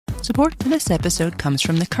Support for this episode comes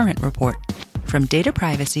from The Current Report. From data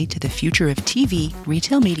privacy to the future of TV,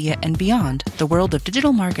 retail media, and beyond, the world of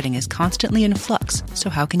digital marketing is constantly in flux, so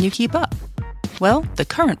how can you keep up? Well, The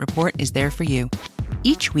Current Report is there for you.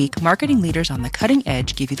 Each week, marketing leaders on the cutting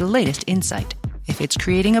edge give you the latest insight. If it's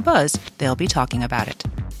creating a buzz, they'll be talking about it.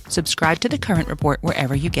 Subscribe to The Current Report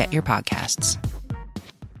wherever you get your podcasts.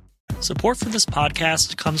 Support for this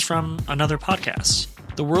podcast comes from another podcast.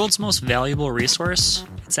 The world's most valuable resource,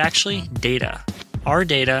 it's actually data. Our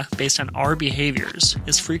data, based on our behaviors,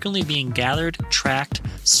 is frequently being gathered, tracked,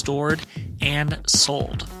 stored, and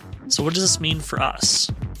sold. So what does this mean for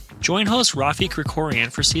us? Join host Rafi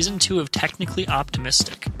Krikorian for Season 2 of Technically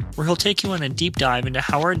Optimistic, where he'll take you on a deep dive into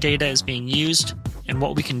how our data is being used and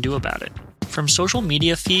what we can do about it. From social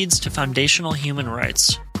media feeds to foundational human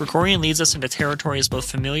rights, Krikorian leads us into territories both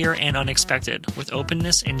familiar and unexpected, with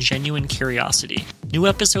openness and genuine curiosity. New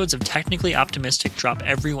episodes of Technically Optimistic drop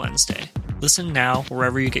every Wednesday. Listen now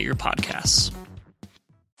wherever you get your podcasts.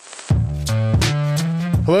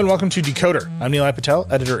 Hello and welcome to Decoder. I'm Nilay Patel,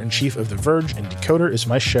 editor-in-chief of The Verge, and Decoder is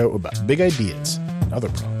my show about big ideas and other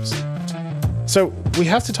problems. So we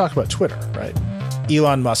have to talk about Twitter, right?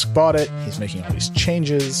 Elon Musk bought it. He's making all these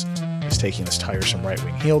changes. He's taking this tiresome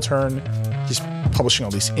right-wing heel turn. He's publishing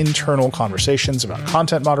all these internal conversations about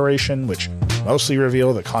content moderation, which mostly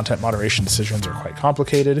reveal that content moderation decisions are quite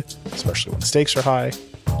complicated, especially when the stakes are high.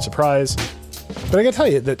 Surprise. But I gotta tell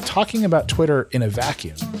you that talking about Twitter in a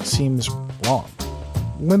vacuum seems wrong,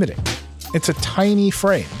 limiting. It's a tiny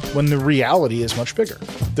frame when the reality is much bigger.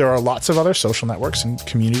 There are lots of other social networks and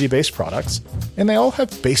community-based products, and they all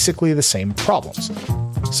have basically the same problems.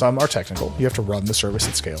 Some are technical, you have to run the service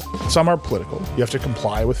at scale. Some are political, you have to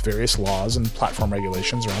comply with various laws and platform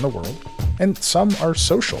regulations around the world. And some are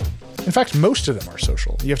social. In fact, most of them are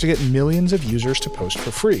social. You have to get millions of users to post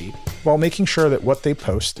for free while making sure that what they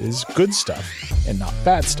post is good stuff and not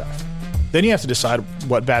bad stuff. Then you have to decide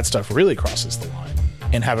what bad stuff really crosses the line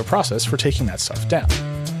and have a process for taking that stuff down.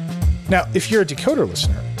 Now, if you're a Decoder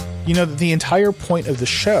listener, you know that the entire point of the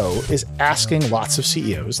show is asking lots of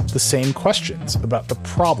CEOs the same questions about the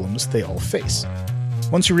problems they all face.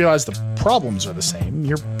 Once you realize the problems are the same,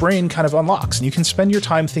 your brain kind of unlocks, and you can spend your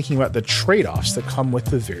time thinking about the trade-offs that come with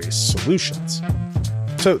the various solutions.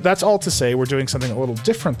 So that's all to say we're doing something a little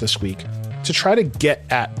different this week to try to get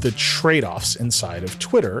at the trade-offs inside of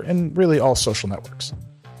Twitter and really all social networks.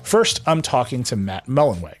 First, I'm talking to Matt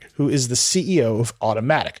Mullenweg, who is the CEO of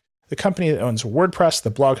Automattic, the company that owns WordPress, the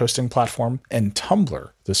blog hosting platform, and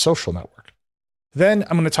Tumblr, the social network. Then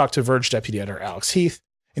I'm going to talk to Verge deputy editor Alex Heath,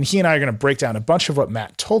 and he and I are going to break down a bunch of what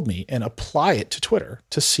Matt told me and apply it to Twitter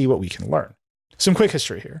to see what we can learn. Some quick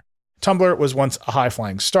history here. Tumblr was once a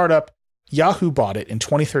high-flying startup. Yahoo bought it in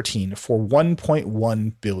 2013 for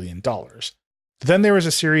 $1.1 billion. Then there was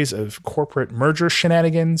a series of corporate merger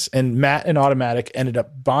shenanigans, and Matt and Automattic ended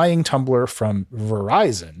up buying Tumblr from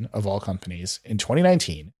Verizon, of all companies, in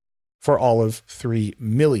 2019 for all of $3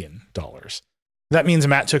 million. That means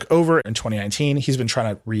Matt took over in 2019. He's been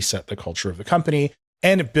trying to reset the culture of the company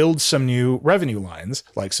and build some new revenue lines,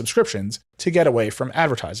 like subscriptions, to get away from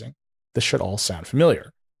advertising. This should all sound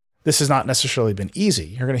familiar. This has not necessarily been easy.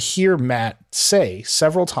 You're going to hear Matt say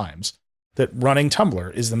several times that running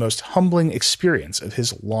Tumblr is the most humbling experience of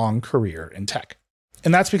his long career in tech.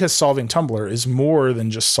 And that's because solving Tumblr is more than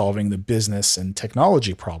just solving the business and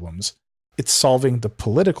technology problems. It's solving the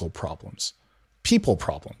political problems, people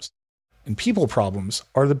problems. And people problems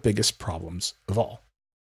are the biggest problems of all.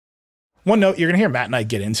 One note, you're going to hear Matt and I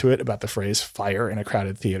get into it about the phrase fire in a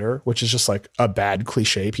crowded theater, which is just like a bad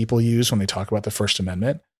cliche people use when they talk about the First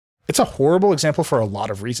Amendment. It's a horrible example for a lot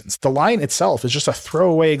of reasons. The line itself is just a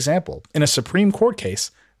throwaway example in a Supreme Court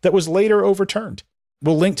case that was later overturned.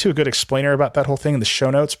 We'll link to a good explainer about that whole thing in the show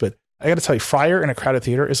notes, but I got to tell you, fire in a crowded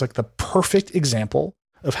theater is like the perfect example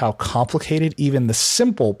of how complicated even the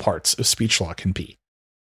simple parts of speech law can be.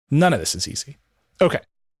 None of this is easy. Okay,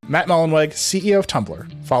 Matt Mullenweg, CEO of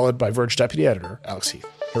Tumblr, followed by Verge deputy editor Alex Heath.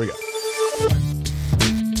 Here we go.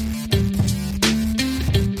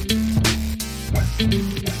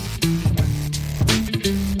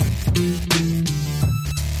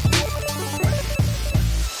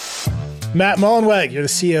 Matt Mullenweg, you're the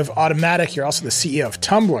CEO of Automattic. You're also the CEO of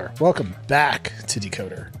Tumblr. Welcome back to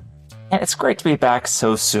Decoder. It's great to be back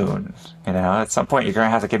so soon. You know, at some point you're going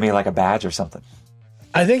to have to give me like a badge or something.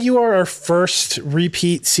 I think you are our first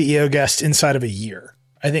repeat CEO guest inside of a year.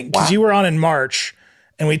 I think because you were on in March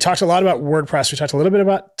and we talked a lot about WordPress. We talked a little bit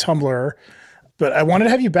about Tumblr, but I wanted to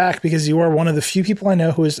have you back because you are one of the few people I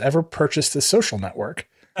know who has ever purchased a social network.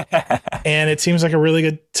 And it seems like a really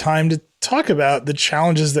good time to talk about the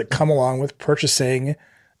challenges that come along with purchasing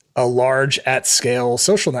a large at-scale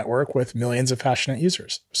social network with millions of passionate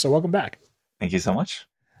users. So welcome back. Thank you so much.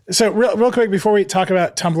 So real quick, before we talk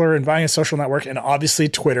about Tumblr and buying a social network, and obviously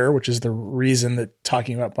Twitter, which is the reason that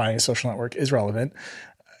talking about buying a social network is relevant,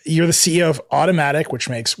 you're the CEO of Automattic, which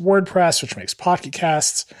makes WordPress, which makes Pocket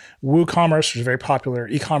Casts, WooCommerce, which is a very popular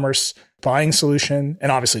e-commerce buying solution,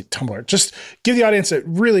 and obviously Tumblr. Just give the audience a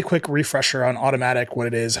really quick refresher on Automattic, what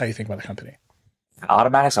it is, how you think about the company.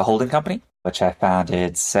 Automattic's a holding company, which I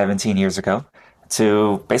founded 17 years ago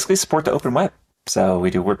to basically support the open web. So we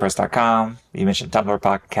do WordPress.com. You mentioned Tumblr,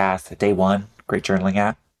 Pocket Cast, Day One, great journaling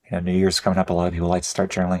app. New Year's coming up. A lot of people like to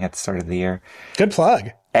start journaling at the start of the year. Good plug.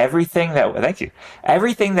 Thank you.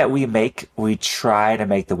 Everything that we make, we try to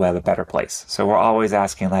make the web a better place. So we're always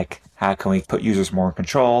asking, like, how can we put users more in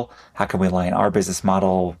control? How can we align our business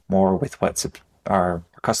model more with what our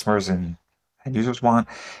customers and users want?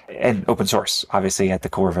 And open source, obviously, at the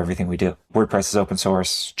core of everything we do. WordPress is open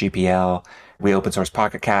source, GPL. We open source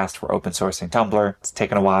Pocket Cast. We're open sourcing Tumblr. It's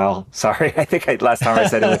taken a while. Sorry. I think last time I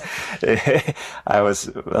said it, I was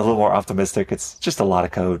a little more optimistic. It's just a lot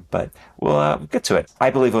of code, but we'll get to it.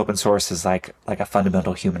 I believe open source is like a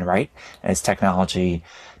fundamental human right, and it's technology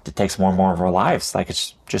that takes more and more of our lives. Like,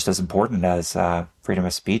 it's just as important as freedom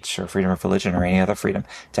of speech or freedom of religion or any other freedom,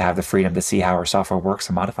 to have the freedom to see how our software works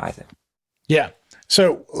and modifies it. Yeah.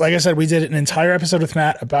 So like I said, we did an entire episode with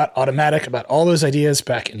Matt about Automattic, about all those ideas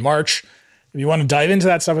back in March. If you want to dive into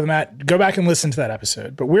that stuff with Matt, go back and listen to that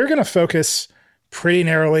episode. But we're going to focus pretty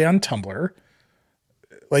narrowly on Tumblr.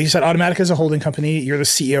 Like you said, Automattic is a holding company. You're the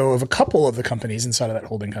CEO of a couple of the companies inside of that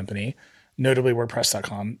holding company, notably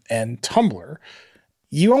WordPress.com and Tumblr.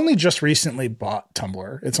 You only just recently bought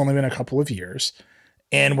Tumblr. It's only been a couple of years.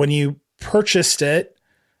 And when you purchased it,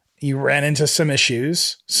 you ran into some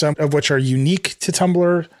issues, some of which are unique to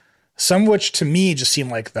Tumblr, some of which to me just seem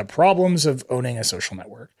like the problems of owning a social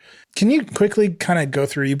network. Can you quickly kind of go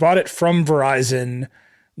through, you bought it from Verizon,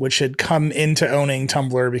 which had come into owning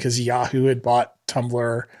Tumblr because Yahoo had bought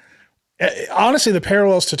Tumblr. Honestly, the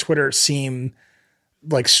parallels to Twitter seem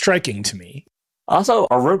like striking to me. Also,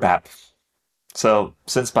 our roadmap. So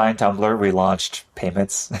since buying Tumblr, we launched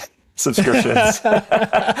payments, subscriptions.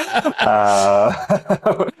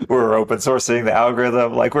 We're open sourcing the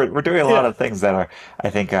algorithm. Like, we're doing a lot of things that are, I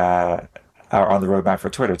think, are on the roadmap for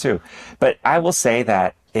Twitter too. But I will say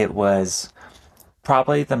that it was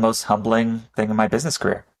probably the most humbling thing in my business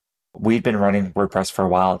career. We'd been running WordPress for a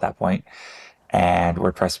while at that point, and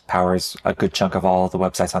WordPress powers a good chunk of all the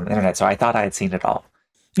websites on the internet. So I thought I had seen it all.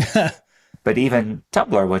 But even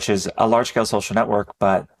Tumblr, which is a large-scale social network,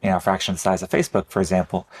 but a fraction of the size of Facebook, for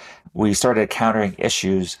example, we started encountering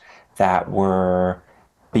issues that were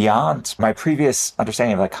beyond my previous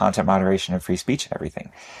understanding of like content moderation and free speech and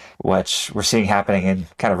everything, which we're seeing happening in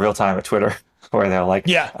kind of real time at Twitter, where they'll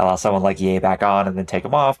allow someone like Ye back on and then take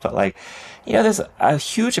them off. But there's a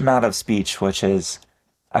huge amount of speech, which is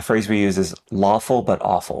a phrase we use is lawful but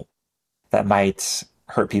awful, that might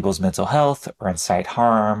hurt people's mental health or incite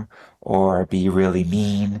harm or be really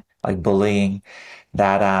mean, like bullying.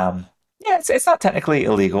 That it's not technically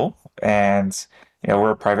illegal, and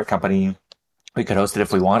we're a private company. We could host it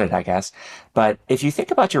if we wanted, I guess. But if you think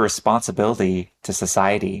about your responsibility to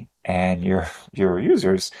society and your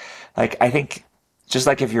users, like, I think just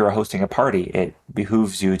like if you're hosting a party, it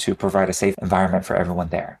behooves you to provide a safe environment for everyone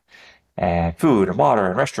there, and food and water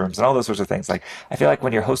and restrooms and all those sorts of things. Like, I feel like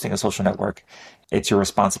when you're hosting a social network, it's your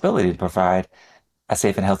responsibility to provide a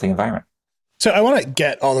safe and healthy environment. So I want to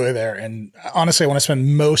get all the way there. And honestly, I want to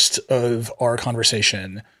spend most of our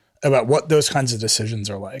conversation about what those kinds of decisions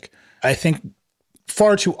are like. I think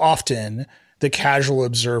far too often the casual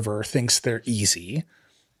observer thinks they're easy.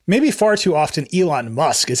 Maybe far too often Elon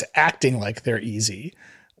Musk is acting like they're easy,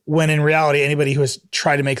 when in reality, anybody who has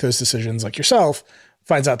tried to make those decisions like yourself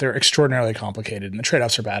finds out they're extraordinarily complicated and the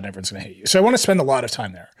trade-offs are bad and everyone's going to hate you. So I want to spend a lot of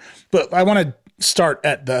time there. But I want to start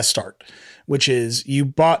at the start, which is you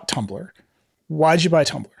bought Tumblr. Why'd you buy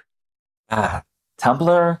Tumblr?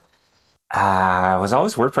 Tumblr was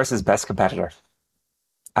always WordPress's best competitor.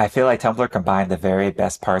 I feel like Tumblr combined the very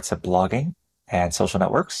best parts of blogging and social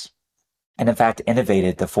networks, and in fact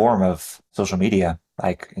innovated the form of social media,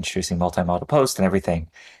 like introducing multimodal posts and everything.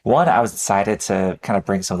 One, I was excited to kind of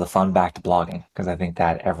bring some of the fun back to blogging, because I think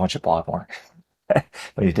that everyone should blog more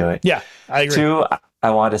when you do it. Yeah, I agree. Two, I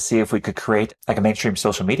wanted to see if we could create like a mainstream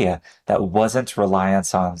social media that wasn't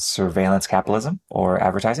reliant on surveillance capitalism or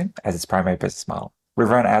advertising as its primary business model. We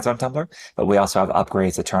run ads on Tumblr, but we also have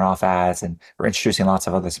upgrades to turn off ads, and we're introducing lots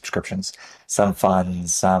of other subscriptions, some fun,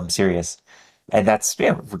 some serious. And that's,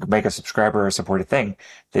 if we can make a subscriber supported thing,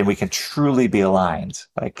 then we can truly be aligned.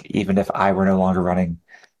 Like, even if I were no longer running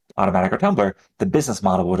Automattic or Tumblr, the business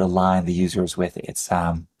model would align the users with its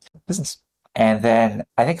business. And then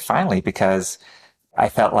I think finally, because I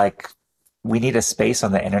felt like we need a space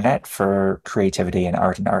on the internet for creativity and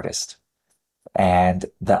art and artists. And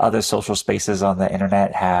the other social spaces on the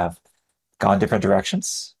internet have gone different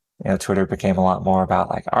directions. Twitter became a lot more about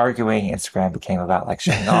like arguing. Instagram became about like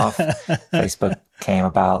showing off. Facebook came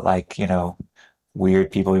about like,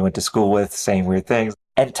 weird people we went to school with saying weird things.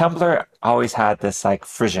 And Tumblr always had this like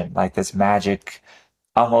frisson, like this magic,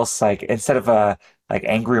 almost like instead of a like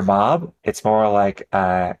angry mob, it's more like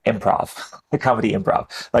improv, a comedy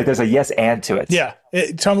improv. Like there's a yes and to it. Yeah.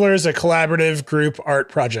 Tumblr is a collaborative group art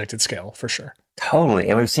project at scale for sure. Totally.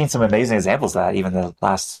 And we've seen some amazing examples of that even the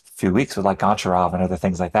last few weeks with like Goncharov and other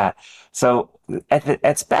things like that. So at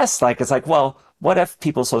its best, like it's like, well, what if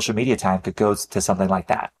people's social media time could go to something like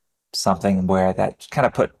that? Something where that kind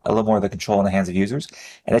of put a little more of the control in the hands of users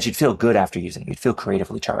and that you'd feel good after using it. You'd feel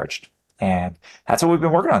creatively charged. And that's what we've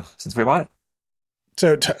been working on since we bought it.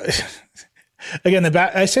 So again,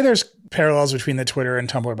 I say there's parallels between the Twitter and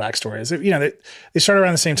Tumblr backstories. They started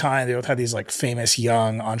around the same time. They both had these like famous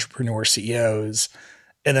young entrepreneur CEOs.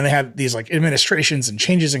 And then they had these like administrations and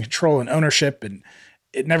changes in control and ownership. And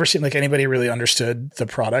it never seemed like anybody really understood the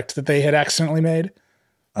product that they had accidentally made.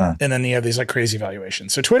 And then you have these like crazy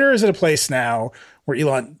valuations. So Twitter is at a place now where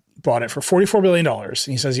Elon bought it for $44 billion. And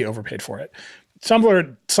he says he overpaid for it.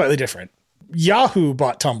 Tumblr, slightly different. Yahoo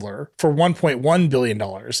bought Tumblr for $1.1 billion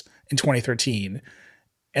in 2013.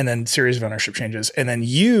 And then series of ownership changes. And then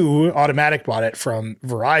Automattic bought it from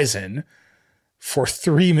Verizon for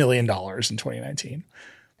 $3 million in 2019.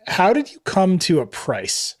 How did you come to a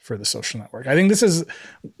price for the social network? I think this is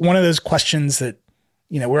one of those questions that,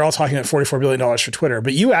 we're all talking about $44 billion for Twitter,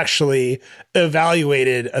 but you actually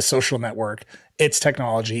evaluated a social network, its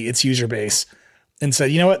technology, its user base, and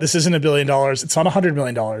said, you know what, this isn't $1 billion. It's not $100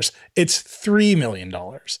 million. It's $3 million.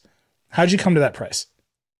 How'd you come to that price?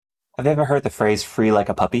 Have you ever heard the phrase free like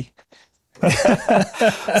a puppy?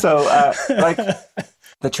 So like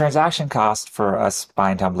the transaction cost for us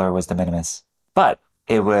buying Tumblr was de minimis, but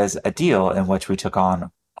it was a deal in which we took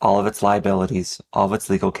on all of its liabilities, all of its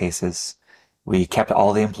legal cases. We kept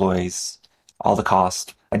all the employees, all the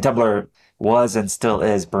cost. And Tumblr was and still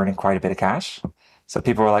is burning quite a bit of cash. So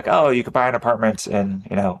people were like, oh, you could buy an apartment in,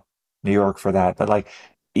 New York for that. But like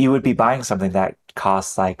you would be buying something that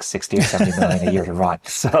costs like 60 or 70 million a year to run.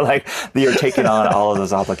 So like you're taking on all of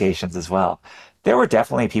those obligations as well. There were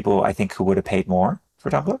definitely people I think who would have paid more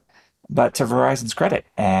for Tumblr. But to Verizon's credit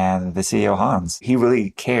and the CEO Hans, he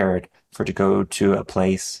really cared for it to go to a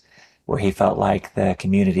place where he felt like the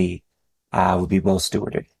community would be well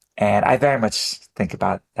stewarded. And I very much think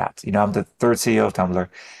about that. I'm the third CEO of Tumblr.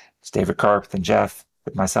 It's David Karp, then Jeff,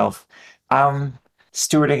 then myself. I'm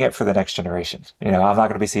stewarding it for the next generation. I'm not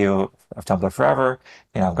going to be CEO of Tumblr forever.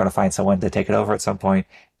 I'm going to find someone to take it over at some point.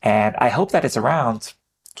 And I hope that it's around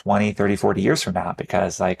 20, 30, 40 years from now,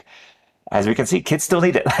 because like, as we can see, kids still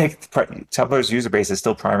need it. Like Tumblr's user base is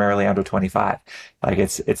still primarily under 25. Like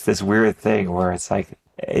it's this weird thing where it's like,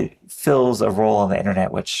 it fills a role on the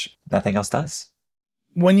internet, which nothing else does.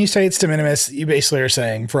 When you say it's de minimis, you basically are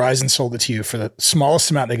saying Verizon sold it to you for the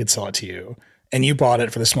smallest amount they could sell it to you, and you bought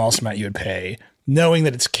it for the smallest amount you would pay, knowing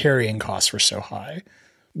that its carrying costs were so high.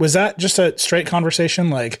 Was that just a straight conversation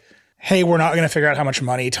like, hey, we're not going to figure out how much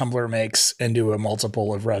money Tumblr makes and do a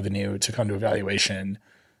multiple of revenue to come to a valuation?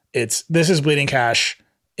 This is bleeding cash.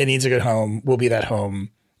 It needs a good home. We'll be that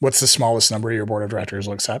home. What's the smallest number your board of directors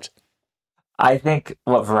will accept? I think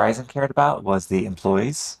what Verizon cared about was the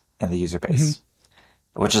employees and the user base,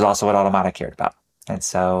 which is also what Automattic cared about. And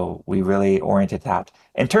so we really oriented that.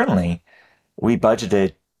 Internally, we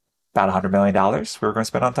budgeted about $100 million we were going to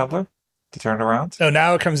spend on Tumblr to turn it around. Oh,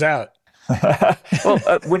 now it comes out. Well,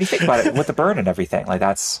 when you think about it, with the burn and everything, like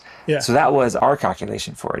so that was our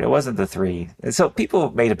calculation for it. It wasn't the three. So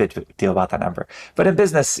people made a big deal about that number. But in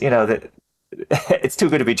business, that it's too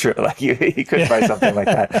good to be true. Like you couldn't buy something like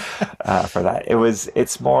that for that.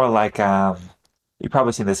 It's more like you've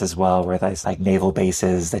probably seen this as well, where there's like naval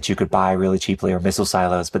bases that you could buy really cheaply or missile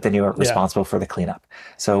silos, but then you were responsible for the cleanup.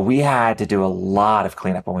 So we had to do a lot of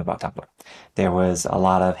cleanup when we bought Tumblr. There was a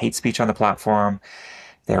lot of hate speech on the platform.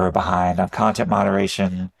 They were behind on content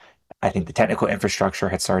moderation. I think the technical infrastructure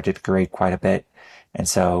had started to degrade quite a bit. And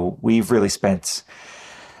so we've really spent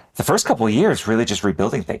the first couple of years really just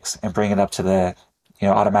rebuilding things and bringing it up to the,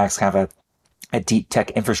 Automattic's kind of a deep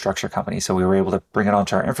tech infrastructure company. So we were able to bring it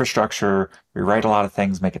onto our infrastructure, rewrite a lot of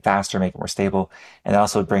things, make it faster, make it more stable, and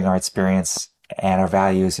also bring our experience and our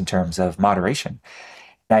values in terms of moderation.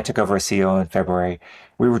 And I took over as CEO in February.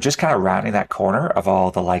 We were just kind of rounding that corner of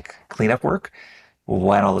all the like cleanup work,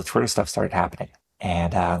 when all the Twitter stuff started happening.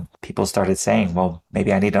 And people started saying, well,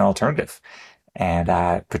 maybe I need an alternative. And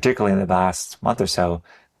particularly in the last month or so,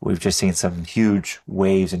 we've just seen some huge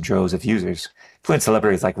waves and droves of users, including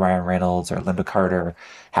celebrities like Ryan Reynolds or Linda Carter,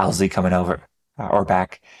 Halsey coming over or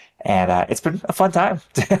back. And it's been a fun time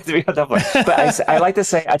to be on Tumblr. But I like to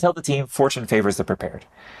say, I tell the team, fortune favors the prepared.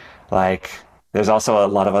 Like, there's also a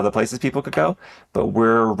lot of other places people could go, but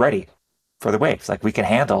we're ready for the waves. Like, we can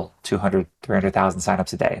handle 200, 300,000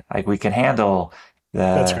 signups a day. Like, we can handle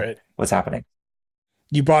That's great. What's happening.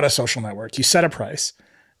 You bought a social network. You set a price.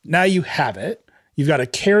 Now you have it. You've got to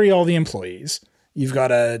carry all the employees. You've got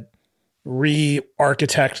to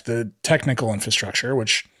re-architect the technical infrastructure,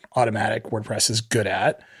 which Automattic WordPress is good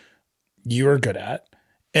at. You are good at.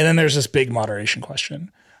 And then there's this big moderation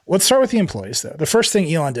question. Let's start with the employees, though. The first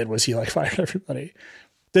thing Elon did was he fired everybody.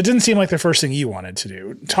 That didn't seem like the first thing you wanted to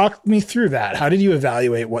do. Talk me through that. How did you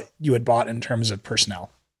evaluate what you had bought in terms of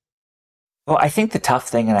personnel? Well, I think the tough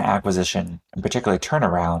thing in an acquisition, and particularly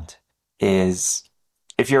turnaround, is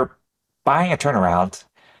if you're buying a turnaround,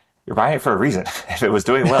 you're buying it for a reason. If it was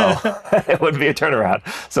doing well, it wouldn't be a turnaround.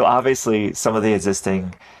 So obviously, some of the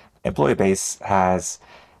existing employee base has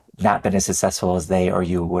not been as successful as they or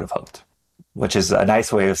you would have hoped, which is a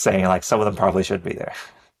nice way of saying some of them probably should be there.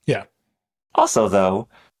 Yeah. Also, though,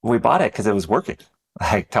 we bought it because it was working.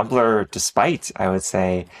 Tumblr, despite, I would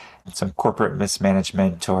say, some corporate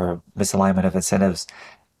mismanagement or misalignment of incentives,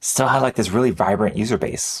 still had this really vibrant user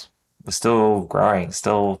base. It was still growing,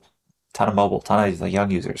 still a ton of mobile, ton of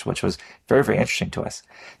young users, which was very, very interesting to us.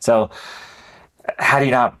 So how do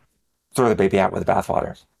you not throw the baby out with the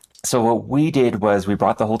bathwater? So what we did was we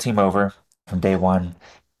brought the whole team over from day one.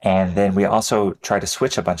 And then we also tried to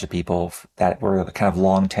switch a bunch of people that were kind of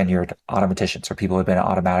long tenured automaticians or people who had been at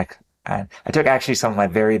Automattic. And I took actually some of my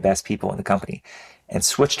very best people in the company and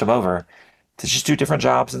switched them over to just do different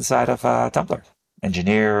jobs inside of Tumblr,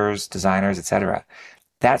 engineers, designers, etc.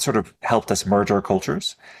 That sort of helped us merge our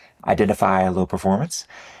cultures, identify low performance,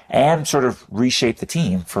 and sort of reshape the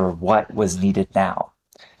team for what was needed now.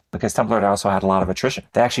 Because Tumblr also had a lot of attrition.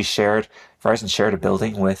 They actually Verizon shared a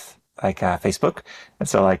building with Facebook. And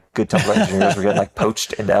so good Tumblr engineers were getting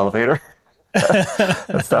poached in the elevator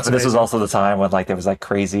and stuff. And this was also the time when there was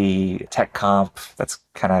crazy tech comp that's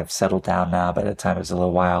kind of settled down now, but at the time it was a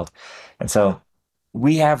little wild. And so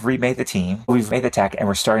we have remade the team, we've made the tech, and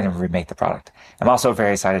we're starting to remake the product. I'm also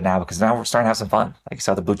very excited now because now we're starting to have some fun. You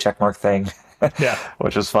saw the blue checkmark thing, yeah,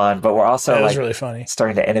 which was fun. But we're also was really funny.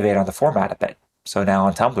 Starting to innovate on the format a bit. So now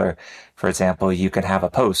on Tumblr, for example, you can have a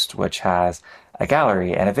post which has a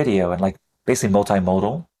gallery and a video and basically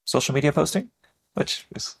multimodal social media posting, which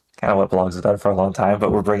is kind of what blogs have done for a long time,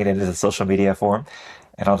 but we're bringing it into the social media form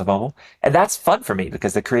and onto mobile. And that's fun for me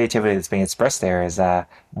because the creativity that's being expressed there is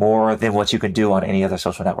more than what you can do on any other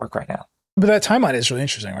social network right now. But that timeline is really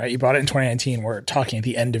interesting, right? You bought it in 2019. We're talking at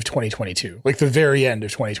the end of 2022, the very end of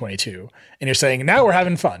 2022. And you're saying, now we're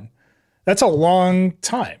having fun. That's a long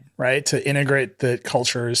time, right? To integrate the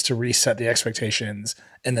cultures, to reset the expectations,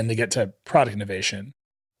 and then to get to product innovation.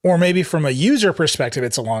 Or maybe from a user perspective,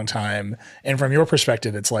 it's a long time. And from your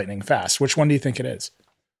perspective, it's lightning fast. Which one do you think it is?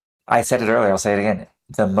 I said it earlier. I'll say it again.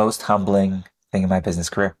 The most humbling thing in my business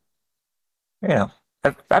career.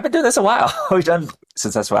 I've been doing this a while. We've done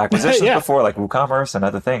successful acquisitions before, like WooCommerce and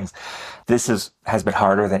other things. This has been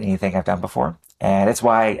harder than anything I've done before. And it's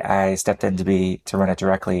why I stepped in to run it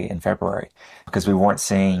directly in February, because we weren't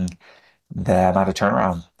seeing the amount of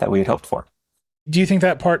turnaround that we had hoped for. Do you think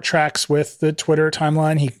that part tracks with the Twitter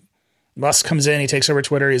timeline? Musk comes in, he takes over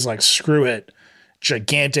Twitter. He's like, screw it.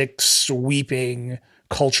 Gigantic, sweeping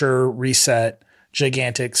culture reset,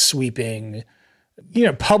 gigantic, sweeping,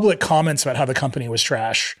 public comments about how the company was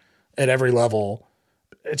trash at every level.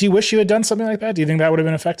 Do you wish you had done something like that? Do you think that would have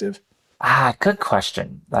been effective? Good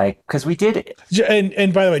question. Because we did.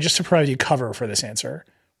 And by the way, just to provide you cover for this answer,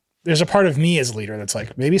 there's a part of me as a leader that's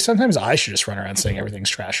like, maybe sometimes I should just run around saying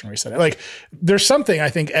everything's trash and reset it. There's something I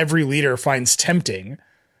think every leader finds tempting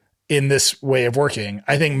in this way of working.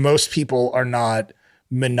 I think most people are not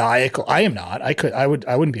maniacal. I am not. I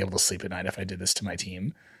wouldn't be able to sleep at night if I did this to my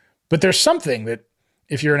team. But there's something that,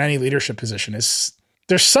 if you're in any leadership position,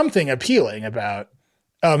 there's something appealing about,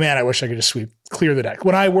 oh man, I wish I could just clear the deck.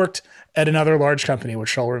 When I worked at another large company, which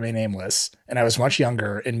shall remain nameless, and I was much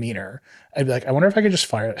younger and meaner, I'd be like, I wonder if I could just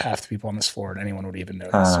fire half the people on this floor and anyone would even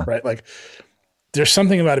notice, right? There's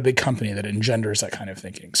something about a big company that engenders that kind of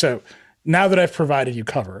thinking. So now that I've provided you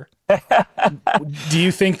cover, do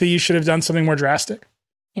you think that you should have done something more drastic?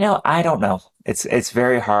 I don't know. It's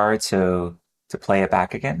very hard to play it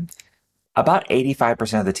back again. About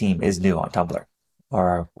 85% of the team is new on Tumblr.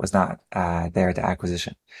 or was not there at the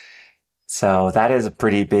acquisition. So that is a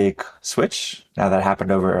pretty big switch. Now that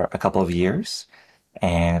happened over a couple of years,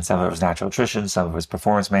 and some of it was natural attrition, some of it was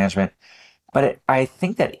performance management. But I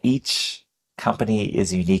think that each company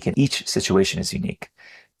is unique and each situation is unique.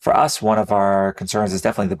 For us, one of our concerns is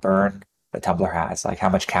definitely the burn that Tumblr has, like how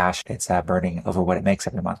much cash it's burning over what it makes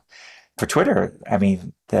every month. For Twitter, I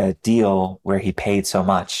mean, the deal where he paid so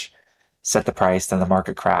much, set the price, then the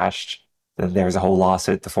market crashed, then there was a whole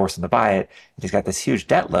lawsuit to force him to buy it, and he's got this huge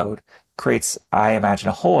debt load, creates, I imagine,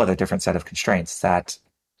 a whole other different set of constraints that,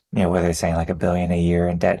 whether they're saying like $1 billion a year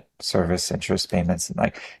in debt service, interest payments, and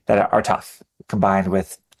like that are tough, combined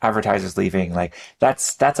with advertisers leaving, like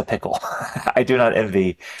that's a pickle. I do not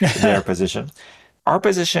envy their position. Our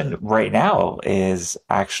position right now is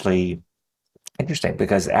actually interesting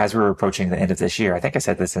because as we were approaching the end of this year, I think I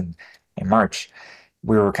said this in March,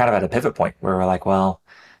 we were kind of at a pivot point where we're like, well,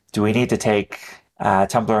 do we need to take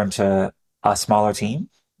Tumblr into a smaller team?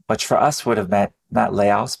 Which for us would have meant not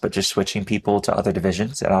layoffs, but just switching people to other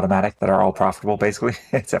divisions at Automattic that are all profitable, basically,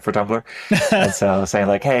 except for Tumblr. And so saying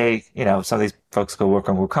like, hey, some of these folks go work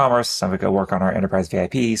on WooCommerce, some of it go work on our enterprise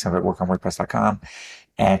VIP, some of it work on WordPress.com,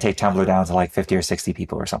 and take Tumblr down to like 50 or 60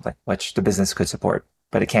 people or something, which the business could support,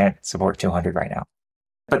 but it can't support 200 right now.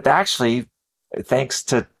 But actually, thanks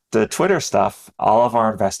to the Twitter stuff, all of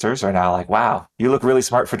our investors are now like, wow, you look really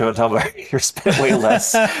smart for doing Tumblr. You're spending way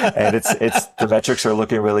less. And it's the metrics are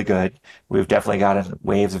looking really good. We've definitely gotten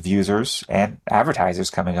waves of users and advertisers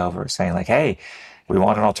coming over saying like, hey, we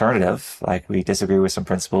want an alternative. Like we disagree with some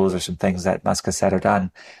principles or some things that Musk has said or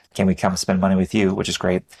done. Can we come spend money with you? Which is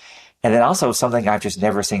great. And then also something I've just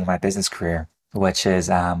never seen in my business career, which is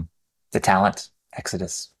the talent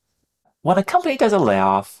exodus. When a company does a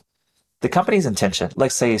layoff, the company's intention,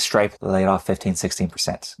 let's say Stripe laid off 15,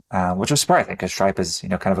 16%, which was surprising because Stripe is,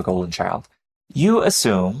 kind of a golden child. You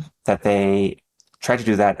assume that they try to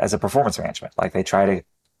do that as a performance management. Like they try to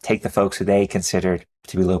take the folks who they considered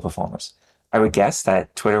to be low performers. I would guess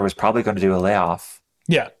that Twitter was probably going to do a layoff.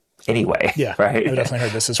 Yeah. Anyway. Yeah. Right. I definitely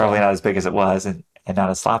heard this as probably well. not as big as it was and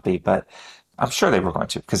not as sloppy, but I'm sure they were going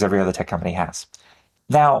to because every other tech company has.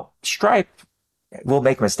 Now, Stripe will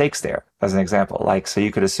make mistakes there, as an example. Like, so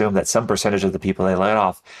you could assume that some percentage of the people they laid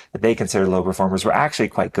off that they considered low performers were actually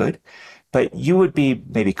quite good, but you would be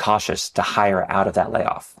maybe cautious to hire out of that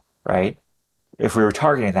layoff, right? If we were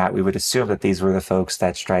targeting that, we would assume that these were the folks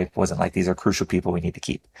that Stripe wasn't like, these are crucial people we need to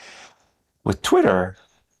keep. With Twitter,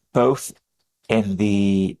 both in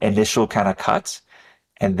the initial kind of cut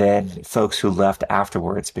and then folks who left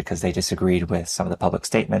afterwards because they disagreed with some of the public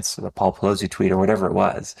statements or the Paul Pelosi tweet or whatever it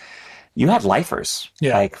was, you had lifers,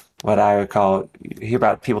 like what I would call, you hear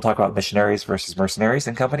about people talk about missionaries versus mercenaries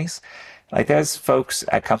in companies. Like there's folks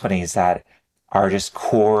at companies that are just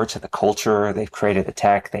core to the culture. They've created the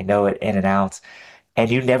tech. They know it in and out.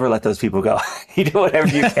 And you never let those people go. You do whatever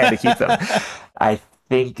you can to keep them. I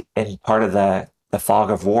think in part of the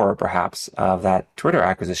fog of war, perhaps, of that Twitter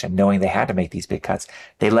acquisition, knowing they had to make these big cuts,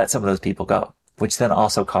 they let some of those people go, which then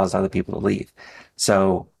also caused other people to leave.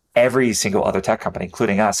 So every single other tech company,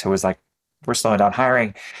 including us, who was like, we're slowing down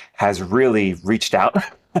hiring, has really reached out.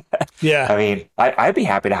 Yeah. I mean, I'd be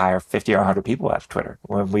happy to hire 50 or 100 people out of Twitter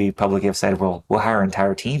when we publicly have said, we'll hire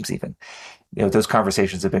entire teams even. Those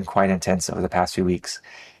conversations have been quite intense over the past few weeks,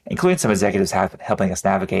 including some executives helping us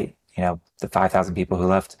navigate, the 5,000 people who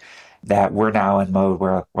left, that we're now in mode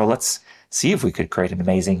where, well, let's see if we could create an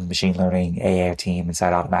amazing machine learning AI team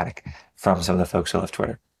inside Automattic from some of the folks who left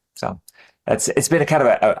Twitter. So it's been a kind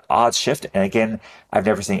of an odd shift. And again, I've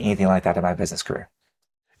never seen anything like that in my business career.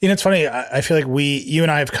 It's funny. I feel like you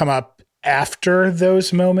and I have come up after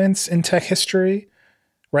those moments in tech history,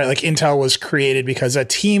 right? Like Intel was created because a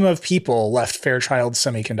team of people left Fairchild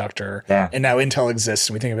Semiconductor, and now Intel exists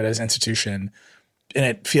and we think of it as an institution. And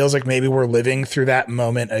it feels like maybe we're living through that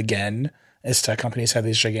moment again as tech companies have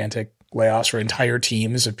these gigantic layoffs where entire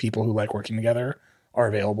teams of people who like working together are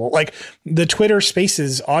available. Like the Twitter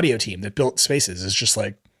Spaces audio team that built Spaces is just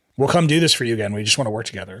like, we'll come do this for you again. We just want to work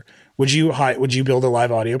together. Would you build a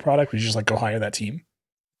live audio product? Would you just like go hire that team?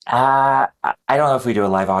 I don't know if we do a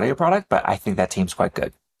live audio product, but I think that team's quite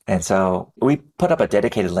good. And so we put up a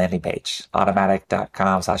dedicated landing page,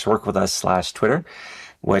 automattic.com/workwithus/Twitter,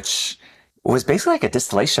 which was basically like a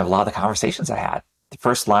distillation of a lot of the conversations I had. The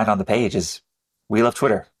first line on the page is, we love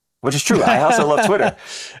Twitter, which is true. I also love Twitter.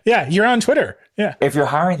 Yeah, you're on Twitter. Yeah. If you're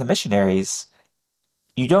hiring the missionaries,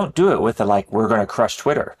 you don't do it with the like, we're going to crush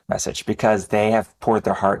Twitter message, because they have poured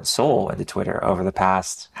their heart and soul into Twitter over the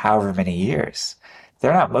past however many years.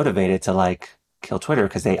 They're not motivated to like kill Twitter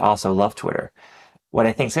because they also love Twitter. What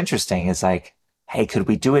I think is interesting is like, hey, could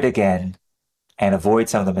we do it again and avoid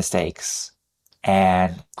some of the mistakes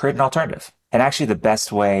and create an alternative. And actually the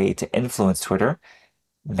best way to influence Twitter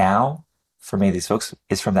now for many of these folks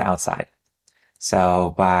is from the outside.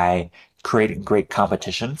 So by creating great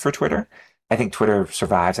competition for Twitter, I think Twitter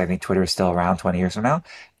survives. I think Twitter is still around 20 years from now,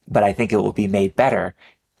 but I think it will be made better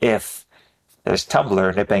if there's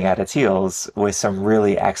Tumblr nipping at its heels with some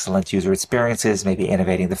really excellent user experiences, maybe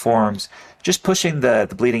innovating the forums, just pushing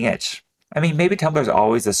the bleeding edge. I mean, maybe Tumblr is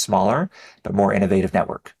always a smaller but more innovative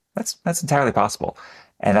network. That's entirely possible.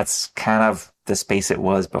 And that's kind of the space it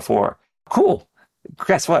was before. Cool.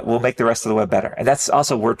 Guess what? We'll make the rest of the web better. And that's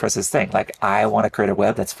also WordPress's thing. Like, I want to create a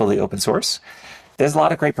web that's fully open source. There's a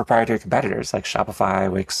lot of great proprietary competitors like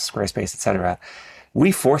Shopify, Wix, Squarespace, etc.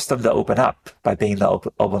 We forced them to open up by being the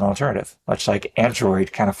open alternative, much like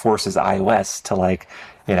Android kind of forces iOS to, like,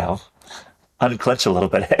 you know, unclench a little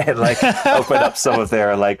bit and like open up some of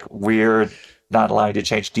their like weird, not allowing to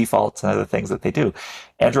change defaults and other things that they do.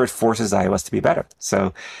 Android forces iOS to be better.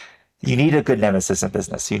 So you need a good nemesis in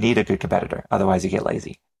business. You need a good competitor. Otherwise you get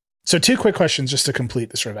lazy. So 2 quick questions just to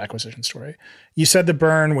complete the sort of acquisition story. You said the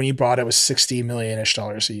burn when you bought it was $60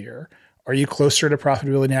 million-ish a year. Are you closer to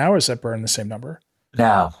profitability now, or is that burn the same number?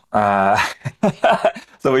 No.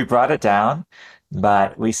 So we brought it down,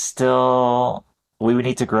 but we would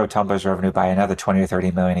need to grow Tumblr's revenue by another 20 or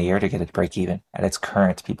 30 million a year to get it to break even at its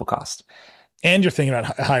current people cost. And you're thinking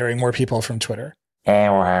about hiring more people from Twitter.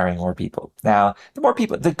 And we're hiring more people. Now,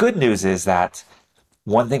 the good news is that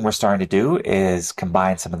one thing we're starting to do is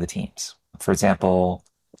combine some of the teams. For example,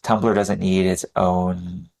 Tumblr doesn't need its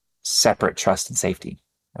own separate trust and safety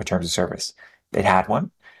or terms of service. It had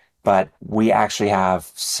one, but we actually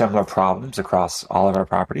have similar problems across all of our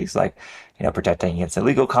properties, like, you know, protecting against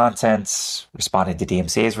illegal content, responding to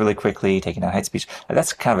DMCAs really quickly, taking down hate speech.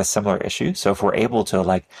 That's kind of a similar issue. So if we're able to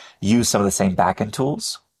like use some of the same backend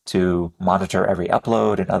tools to monitor every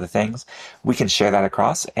upload and other things, we can share that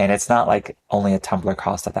across. And it's not like only a Tumblr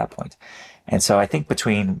cost at that point. And so I think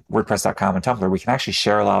between WordPress.com and Tumblr, we can actually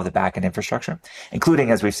share a lot of the backend infrastructure, including,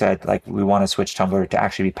 as we've said, like we want to switch Tumblr to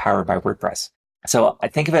actually be powered by WordPress. So I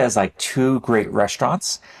think of it as like 2 great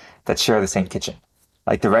restaurants that share the same kitchen.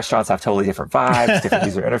 Like the restaurants have totally different vibes, different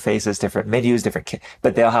user interfaces, different menus,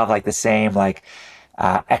 but they'll have like the same like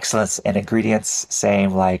excellence in ingredients,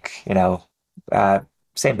 same like, you know,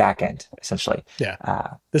 same backend essentially.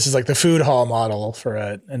 Yeah. This is like the food hall model for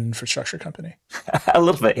an infrastructure company. A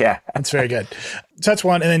little bit. Yeah. That's very good. So that's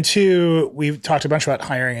one. And then 2, we've talked a bunch about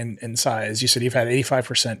hiring and size. You said you've had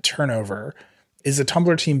 85% turnover. Is the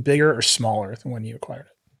Tumblr team bigger or smaller than when you acquired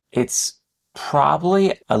it? It's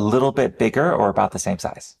probably a little bit bigger or about the same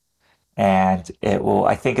size. And it will,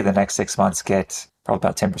 I think in the next 6 months, get probably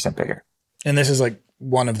about 10% bigger. And this is like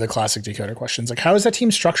one of the classic Decoder questions. Like, how is that team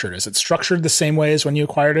structured? Is it structured the same way as when you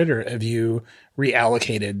acquired it, or have you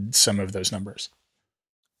reallocated some of those numbers?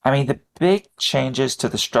 I mean, the big changes to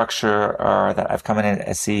the structure are that I've come in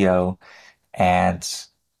as CEO, and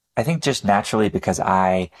I think just naturally because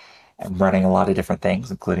I am running a lot of different things,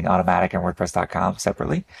 including Automattic and WordPress.com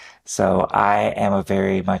separately. So I am a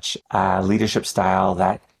very much leadership style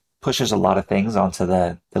that pushes a lot of things onto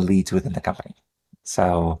the leads within the company.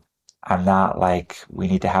 So I'm not like, we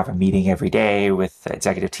need to have a meeting every day with the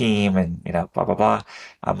executive team and, you know, blah, blah, blah.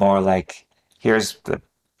 I'm more like, here's the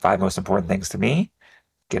 5 most important things to me.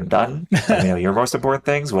 Get them done. Let me know your most important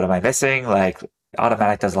things. What am I missing? Like,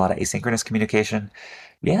 Automattic does a lot of asynchronous communication.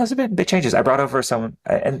 Yeah, those have been big changes. I brought over someone,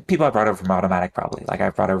 and people I brought over from Automattic probably. Like, I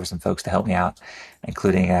brought over some folks to help me out,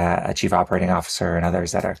 including a chief operating officer and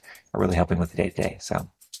others that are really helping with the day-to-day. So,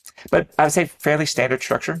 but I would say fairly standard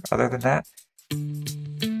structure other than that.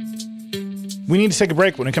 We need to take a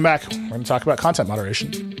break. When we come back, we're going to talk about content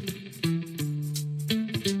moderation.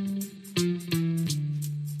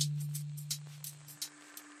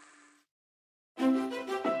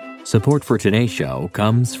 Support for today's show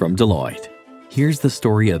comes from Deloitte. Here's the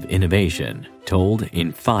story of innovation told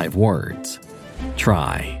in 5 words.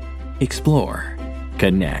 Try, explore,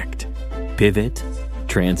 connect, pivot,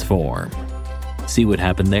 transform. See what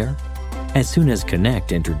happened there? As soon as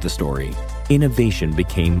connect entered the story, innovation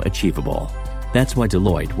became achievable. That's why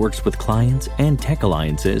Deloitte works with clients and tech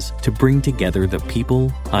alliances to bring together the people,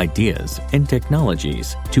 ideas, and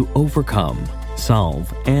technologies to overcome,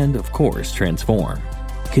 solve, and of course, transform.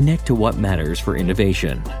 Connect to what matters for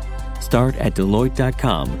innovation. Start at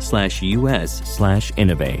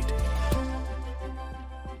Deloitte.com/US/innovate.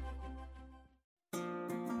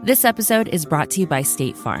 This episode is brought to you by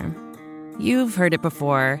State Farm. You've heard it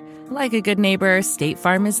before. Like a good neighbor, State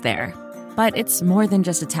Farm is there. But it's more than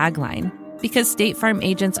just a tagline. Because State Farm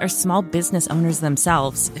agents are small business owners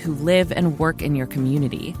themselves who live and work in your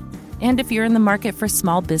community. And if you're in the market for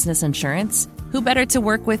small business insurance, who better to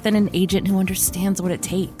work with than an agent who understands what it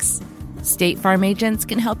takes? State Farm agents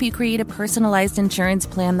can help you create a personalized insurance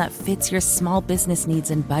plan that fits your small business needs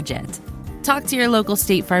and budget. Talk to your local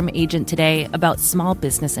State Farm agent today about small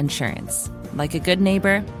business insurance. Like a good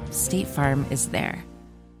neighbor, State Farm is there.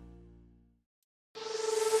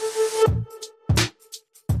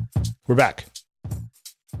 We're back.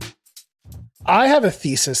 I have a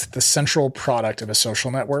thesis that the central product of a social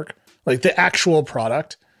network, like the actual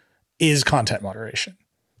product, is content moderation,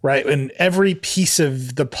 right? And every piece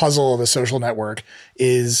of the puzzle of a social network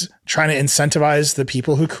is trying to incentivize the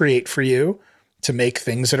people who create for you to make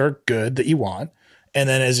things that are good that you want. And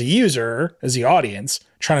then as a user, as the audience,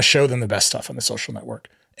 trying to show them the best stuff on the social network.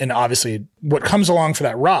 And obviously what comes along for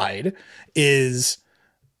that ride is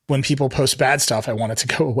when people post bad stuff, I want it to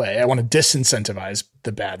go away. I want to disincentivize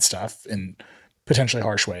the bad stuff in potentially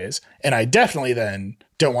harsh ways. And I definitely then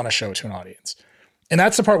don't want to show it to an audience. And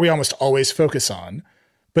that's the part we almost always focus on.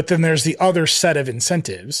 But then there's the other set of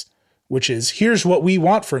incentives, which is here's what we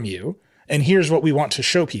want from you. And here's what we want to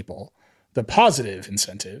show people. The positive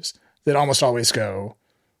incentives that almost always go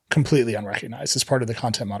completely unrecognized as part of the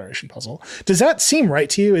content moderation puzzle. Does that seem right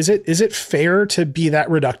to you? Is it fair to be that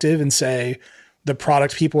reductive and say the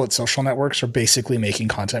product people at social networks are basically making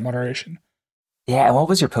content moderation? Yeah. And what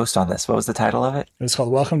was your post on this? What was the title of it? It was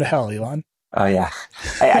called Welcome to Hell, Elon. Oh, yeah.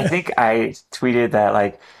 I think I tweeted that,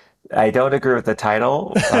 like, I don't agree with the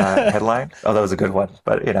title headline. Oh, that was a good one.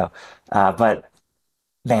 But, but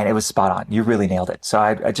man, it was spot on. You really nailed it. So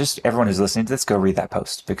I just, everyone who's listening to this, go read that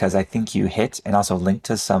post because I think you hit and also link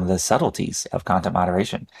to some of the subtleties of content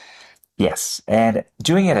moderation. Yes. And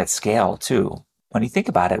doing it at scale too. When you think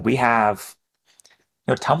about it, we have,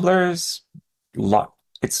 Tumblr's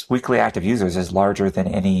its weekly active users is larger than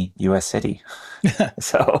any US city.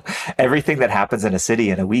 So everything that happens in a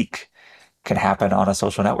city in a week can happen on a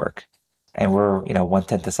social network. And we're,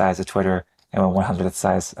 1/10 the size of Twitter and we're 100th the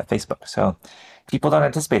size of Facebook. So people don't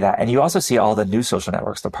anticipate that. And you also see all the new social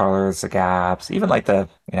networks, the Parlers, the Gaps, even like the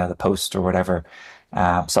Post or whatever,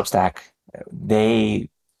 Substack, they,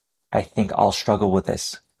 I think, all struggle with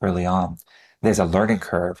this early on. There's a learning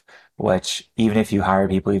curve, which even if you hire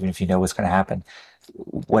people, even if you know what's going to happen,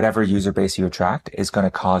 whatever user base you attract is going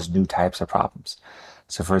to cause new types of problems.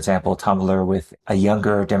 So for example, Tumblr with a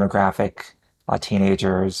younger demographic,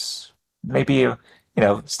 teenagers, maybe,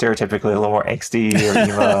 stereotypically a little more angsty or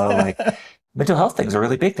emo, like mental health things are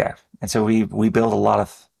really big there. And so we build a lot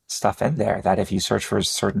of stuff in there that if you search for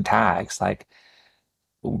certain tags, like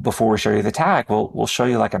before we show you the tag, we'll show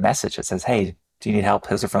you like a message that says, hey, do you need help?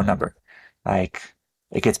 Here's a phone number. Like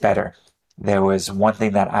it gets better. There was one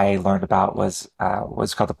thing that I learned about was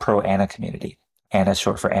called the Pro Anna community. Anna is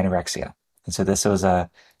short for anorexia. And so this was a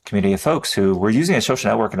community of folks who were using a social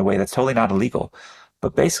network in a way that's totally not illegal,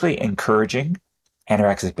 but basically encouraging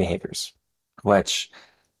anorexic behaviors, which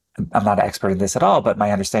I'm not an expert in this at all, but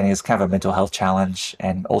my understanding is kind of a mental health challenge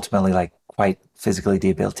and ultimately like quite physically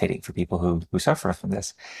debilitating for people who suffer from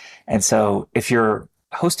this. And so if you're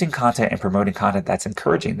hosting content and promoting content that's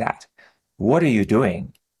encouraging that, what are you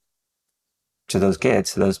doing to those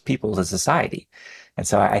kids, to those people, to society? And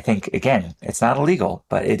so I think, again, it's not illegal,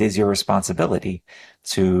 but it is your responsibility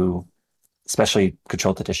to especially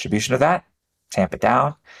control the distribution of that, tamp it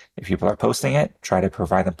down. If people are posting it, try to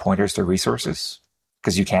provide them pointers to resources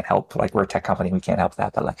because you can't help, like we're a tech company, we can't help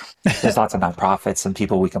that. But like there's lots of nonprofits and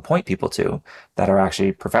people we can point people to that are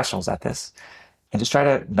actually professionals at this and just try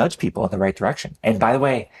to nudge people in the right direction. And by the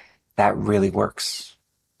way, that really works.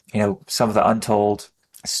 Some of the untold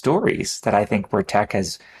stories that I think where tech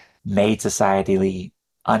has made society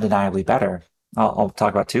undeniably better. I'll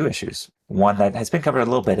talk about two issues. One that has been covered a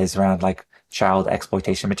little bit is around like child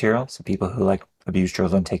exploitation material. So people who like abuse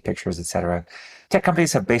children, take pictures, etc. Tech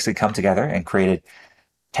companies have basically come together and created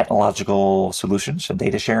technological solutions and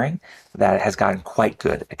data sharing that has gotten quite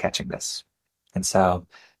good at catching this. And so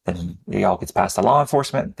then it all gets passed to law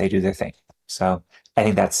enforcement. They do their thing. So I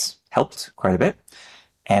think that's helped quite a bit.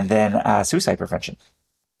 And then suicide prevention.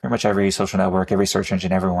 Pretty much every social network, every search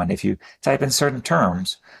engine, everyone, if you type in certain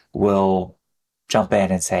terms, will jump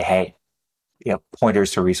in and say, hey,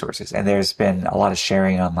 pointers to resources. And there's been a lot of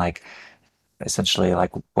sharing on like essentially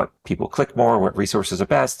like what people click more, what resources are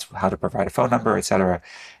best, how to provide a phone number, et cetera,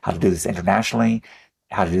 how to do this internationally,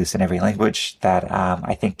 how to do this in every language that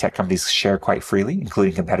I think tech companies share quite freely,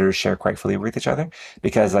 including competitors share quite freely with each other,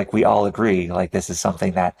 because like we all agree, like this is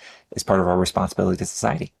something that is part of our responsibility to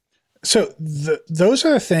society. So those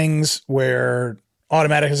are the things where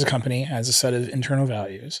Automattic as a company has a set of internal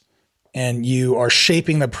values and you are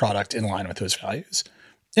shaping the product in line with those values.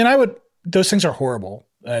 And those things are horrible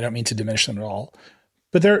I don't mean to diminish them at all,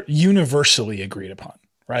 but they're universally agreed upon,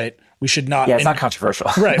 right? We should not. Yeah, it's not controversial.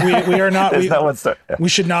 Right. We are not. We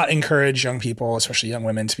should not encourage young people, especially young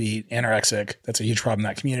women, to be anorexic. That's a huge problem in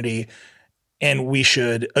that community. And we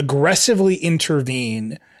should aggressively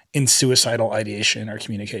intervene in suicidal ideation or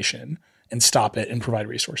communication and stop it and provide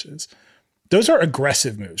resources. Those are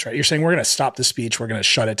aggressive moves, right? You're saying we're going to stop the speech. We're going to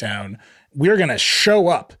shut it down. We're going to show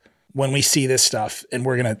up when we see this stuff and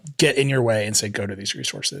we're going to get in your way and say, go to these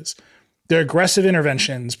resources. They're aggressive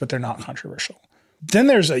interventions, but they're not controversial. Then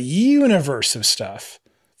there's a universe of stuff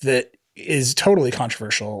that is totally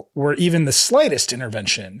controversial where even the slightest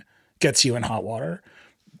intervention gets you in hot water.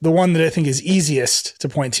 The one that I think is easiest to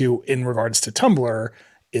point to in regards to Tumblr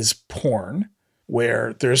is porn,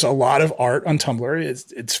 where there's a lot of art on Tumblr.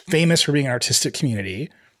 It's famous for being an artistic community.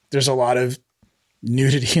 There's a lot of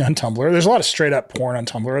nudity on Tumblr. There's a lot of straight up porn on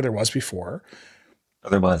Tumblr. There was before.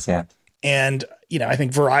 There was, yeah. And, I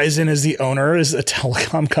think Verizon as the owner, as a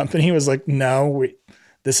telecom company, was like, no,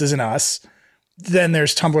 this isn't us. Then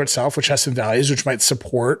there's Tumblr itself, which has some values, which might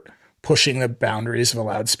support pushing the boundaries of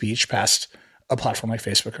allowed speech past a platform like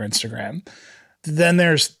Facebook or Instagram. Then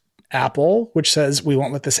there's Apple, which says we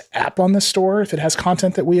won't let this app on the store if it has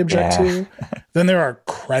content that we object to. Then there are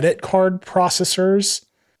credit card processors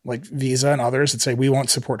like Visa and others that say we won't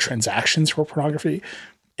support transactions for pornography.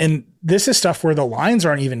 And this is stuff where the lines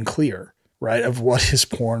aren't even clear, right, of what is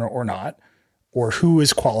porn or not, or who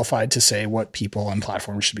is qualified to say what people on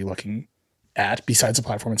platforms should be looking at besides the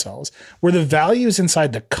platform itself, where the values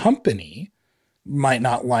inside the company might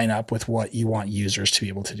not line up with what you want users to be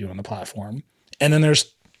able to do on the platform. And then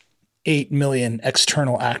there's 8 million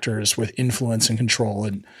external actors with influence and control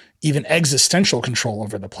and even existential control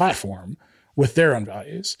over the platform with their own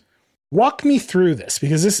values. Walk me through this,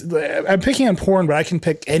 because I'm picking on porn, but I can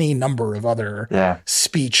pick any number of other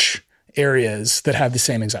speech areas that have the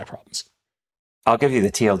same exact problems. I'll give you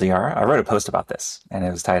the TLDR. I wrote a post about this, and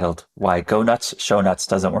it was titled "Why Go Nuts Show Nuts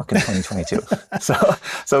Doesn't Work in 2022."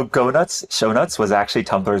 so Go Nuts Show Nuts was actually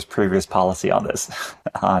Tumblr's previous policy on this,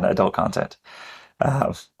 on adult content,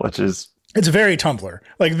 which is it's very Tumblr,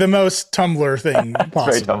 like the most Tumblr thing possible.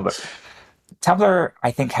 Very Tumblr. Tumblr,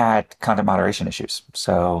 I think, had content moderation issues.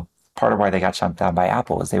 So part of why they got shut down by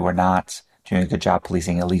Apple is they were not doing a good job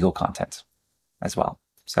policing illegal content as well.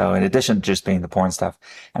 So in addition to just being the porn stuff,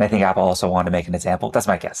 and I think Apple also wanted to make an example. That's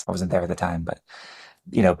my guess. I wasn't there at the time, but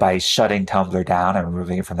by shutting Tumblr down and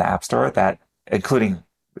removing it from the App Store, that including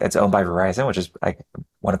it's owned by Verizon, which is like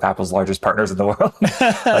one of Apple's largest partners in the world,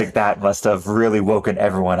 like that must have really woken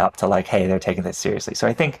everyone up to like, hey, they're taking this seriously. So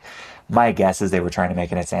I think my guess is they were trying to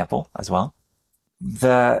make an example as well.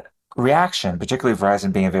 The reaction, particularly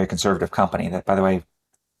Verizon being a very conservative company that, by the way,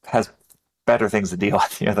 has better things to deal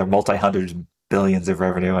with, they're multi-hundreds billions of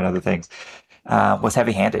revenue and other things, was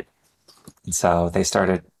heavy-handed. And so they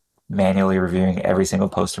started manually reviewing every single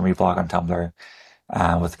post and reblog on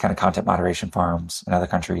Tumblr with kind of content moderation farms in other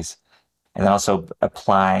countries. And then also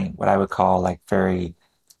applying what I would call like very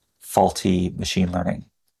faulty machine learning.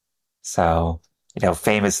 So,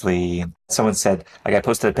 famously, someone said, like I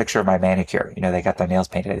posted a picture of my manicure, they got their nails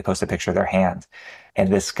painted. They posted a picture of their hand and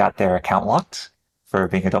this got their account locked for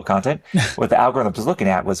being adult content. What the algorithm was looking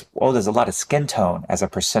at was, there's a lot of skin tone as a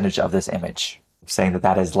percentage of this image, saying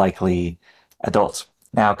that is likely adult.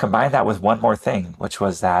 Now, combine that with one more thing, which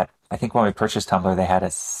was that I think when we purchased Tumblr, they had a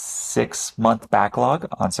 6-month backlog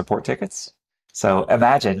on support tickets. So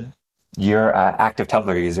imagine you're an active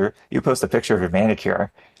Tumblr user, you post a picture of your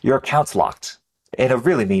manicure, your account's locked. In a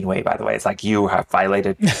really mean way, by the way. It's like you have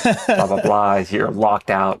violated blah, blah, blah, you're locked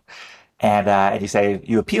out. And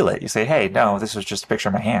you appeal it. You say, hey, no, this was just a picture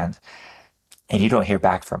of my hand. And you don't hear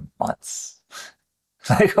back for months.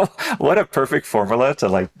 Like, what a perfect formula to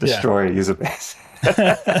like destroy a user base.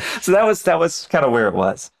 So that was kind of where it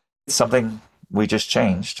was. Something we just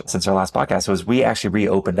changed since our last podcast was we actually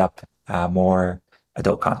reopened up more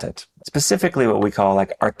adult content, specifically what we call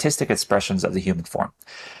like artistic expressions of the human form.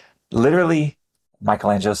 Literally,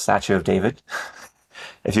 Michelangelo's statue of David,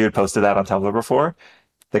 if you had posted that on Tumblr before,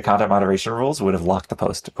 the content moderation rules would have locked the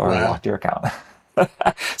post or locked your account.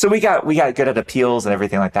 So we got good at appeals and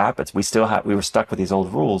everything like that, but we were stuck with these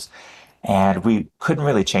old rules, and we couldn't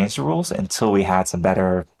really change the rules until we had some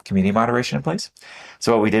better community moderation in place.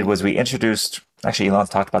 So what we did was we introduced, actually Elon's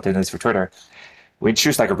talked about doing this for Twitter, we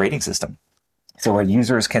introduced like a rating system. So where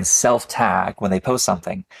users can self-tag when they post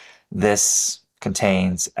something, this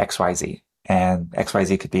contains XYZ. And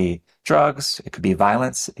XYZ could be drugs, it could be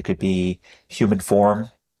violence, it could be human form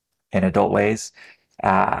in adult ways.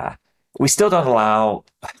 We still don't allow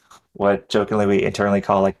what jokingly we internally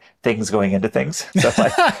call like things going into things. So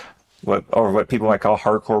like what people might call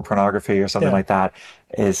hardcore pornography or something like that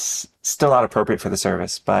is still not appropriate for the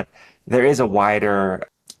service. But there is a wider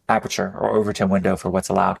aperture or overton window for what's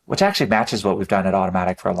allowed, which actually matches what we've done at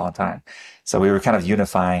Automatic for a long time. So we were kind of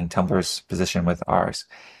unifying Tumblr's position with ours.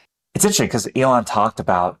 It's interesting because Elon talked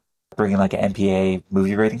about bringing like an MPA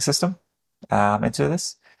movie rating system into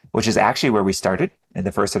this, which is actually where we started in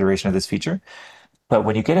the first iteration of this feature. But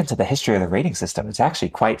when you get into the history of the rating system, it's actually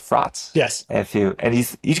quite fraught. Yes. You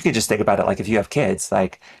could just think about it like if you have kids,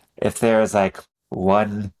 like if there's like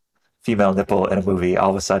one female nipple in a movie, all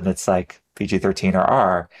of a sudden it's like PG-13 or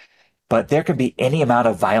R. But there can be any amount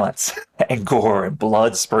of violence and gore and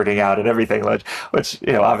blood spurting out and everything, which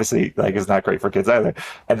obviously like is not great for kids either.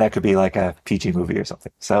 And that could be like a PG movie or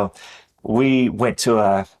something. So we went to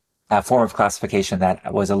a form of classification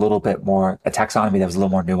that was a little bit more, a taxonomy that was a little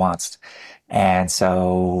more nuanced. And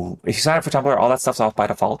so if you sign up for Tumblr, all that stuff's off by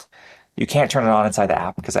default. You can't turn it on inside the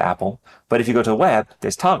app because of Apple. But if you go to the web,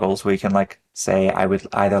 there's toggles where you can like say, I would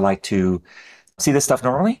either like to see this stuff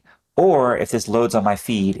normally, or if this loads on my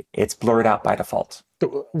feed, it's blurred out by default.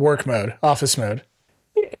 Work mode, office mode.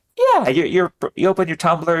 Yeah, you open your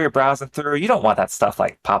Tumblr, you're browsing through. You don't want that stuff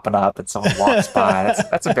like popping up and someone walks by.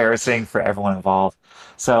 That's embarrassing for everyone involved.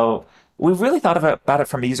 So we really thought about it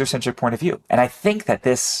from a user-centric point of view. And I think that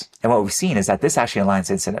this, and what we've seen is that this actually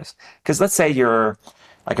aligns incentives. Because let's say you're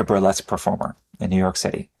like a burlesque performer in New York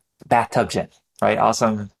City, Bathtub Gin, right?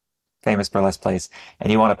 Awesome, famous burlesque place.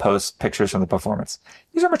 And you want to post pictures from the performance.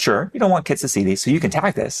 These are mature. You don't want kids to see these. So you can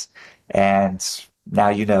tag this. And now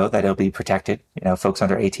you know that it'll be protected. Folks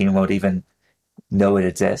under 18 won't even know it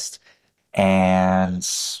exists. And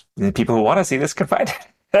the people who want to see this can find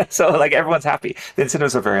it. So like everyone's happy. The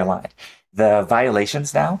incentives are very aligned. The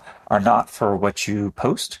violations now are not for what you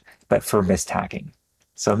post, but for mistagging.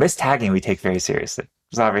 So mistagging we take very seriously.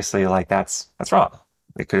 Because obviously like that's wrong.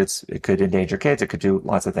 It could endanger kids. It could do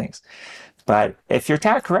lots of things. But if you're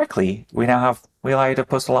tagged correctly, we allow you to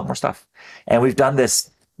post a lot more stuff. And we've done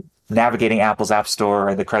this navigating Apple's App Store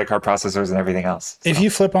and the credit card processors and everything else. So. If you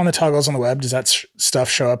flip on the toggles on the web, does that stuff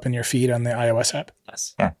show up in your feed on the iOS app?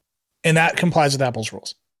 Yes. Yeah. And that complies with Apple's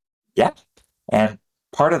rules. Yeah. And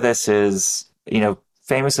part of this is,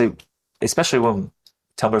 famously, especially when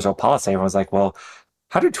Tumblr's old policy, everyone's like, well,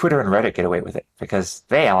 how do Twitter and Reddit get away with it? Because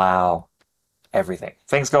they allow everything.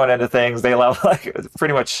 Things going into things. They allow like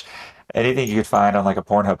pretty much anything you could find on like a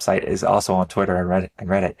Pornhub site is also on Twitter and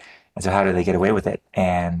Reddit. And so how do they get away with it?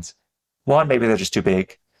 And one, maybe they're just too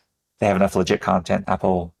big. They have enough legit content.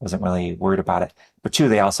 Apple wasn't really worried about it. But two,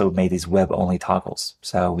 they also made these web-only toggles.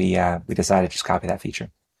 So we decided to just copy that feature.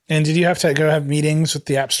 And did you have to go have meetings with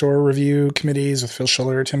the App Store review committees with Phil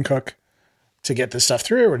Schiller, Tim Cook to get this stuff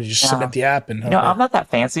through? Or did you just submit the app? And I'm not that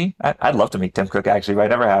fancy. I'd love to meet Tim Cook, actually, but I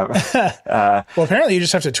never have. Well, apparently you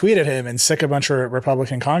just have to tweet at him and sick a bunch of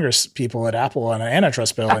Republican Congress people at Apple on an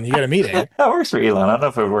antitrust bill and you get a meeting. That works for Elon. I don't know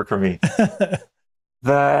if it would work for me.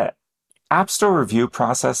 The App Store review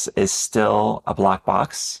process is still a black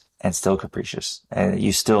box and still capricious. And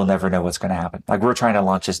you still never know what's going to happen. Like we're trying to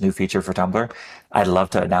launch this new feature for Tumblr. I'd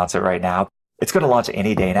love to announce it right now. It's going to launch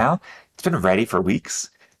any day now. It's been ready for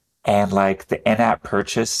weeks. And like the in-app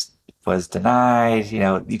purchase was denied.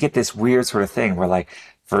 You get this weird sort of thing where like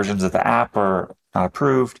versions of the app are not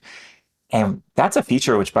approved. And that's a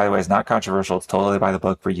feature, which by the way is not controversial. It's totally by the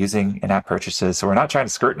book. We're using in-app purchases. So we're not trying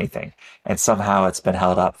to skirt anything. And somehow it's been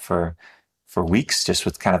held up for weeks, just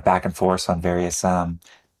with kind of back and forth on various,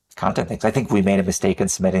 content things. I think we made a mistake in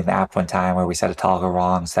submitting the app one time where we set a toggle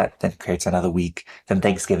wrong. So that then creates another week. Then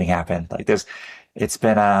Thanksgiving happened. Like it's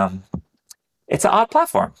been, it's an odd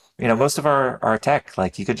platform. Most of our tech,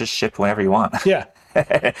 like you could just ship whenever you want. Yeah.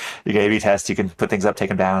 You can A/B test, you can put things up, take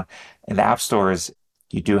them down. In the app stores,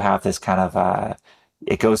 you do have this kind of,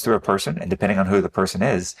 it goes through a person, and depending on who the person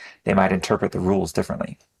is, they might interpret the rules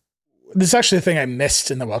differently. This is actually the thing I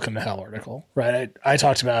missed in the Welcome to Hell article, right? I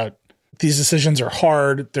talked about these decisions are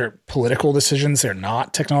hard. They're political decisions. They're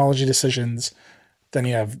not technology decisions. Then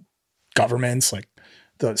you have governments, like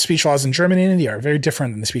the speech laws in Germany and India are very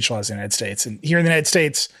different than the speech laws in the United States. And here in the United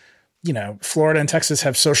States, Florida and Texas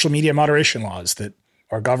have social media moderation laws that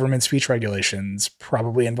are government speech regulations,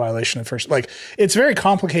 probably in violation of first. Like it's very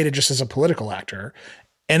complicated just as a political actor.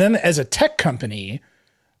 And then as a tech company,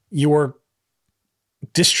 your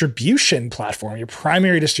distribution platform, your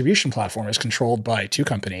primary distribution platform is controlled by two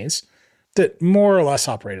companies that more or less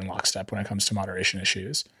operate in lockstep when it comes to moderation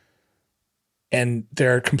issues. And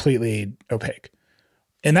they're completely opaque.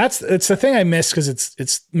 And it's the thing I miss because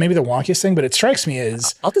it's maybe the wonkiest thing, but it strikes me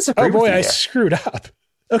as, I'll disagree with you I there. screwed up.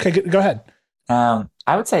 Okay, go ahead.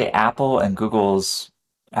 I would say Apple and Google's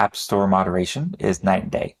App Store moderation is night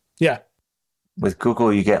and day. Yeah. With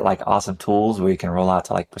Google, you get like awesome tools where you can roll out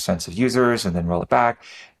to like percents of users and then roll it back.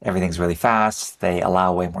 Everything's really fast. They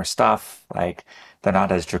allow way more stuff. Like they're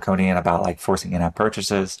not as draconian about like forcing in-app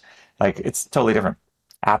purchases. Like it's totally different.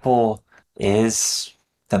 Apple is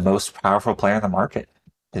the most powerful player in the market,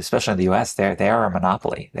 especially in the US. They are a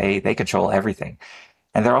monopoly. They control everything.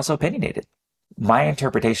 And they're also opinionated. My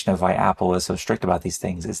interpretation of why Apple is so strict about these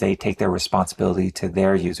things is they take their responsibility to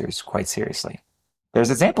their users quite seriously. There's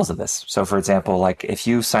examples of this. So for example, like if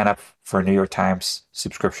you sign up for a New York Times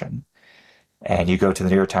subscription and you go to the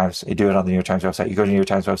New York Times, you do it on the New York Times website, you go to the New York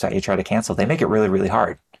Times website, you try to cancel, they make it really, really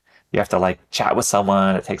hard. You have to like chat with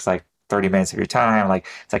someone. It takes like 30 minutes of your time. Like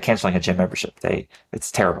it's like canceling a gym membership. It's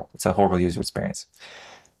terrible. It's a horrible user experience.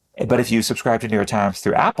 But if you subscribe to New York Times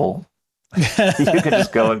through Apple, you can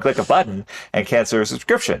just go and click a button and cancel your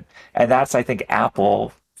subscription. And that's, I think,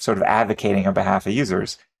 Apple sort of advocating on behalf of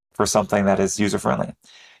users for something that is user-friendly.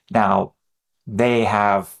 Now, they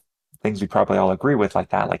have things we probably all agree with like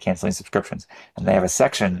that, like canceling subscriptions. And they have a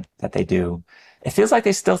section that they do. It feels like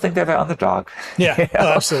they still think they're the underdog. Yeah, you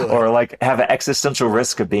know? absolutely. Or like have an existential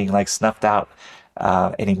risk of being like snuffed out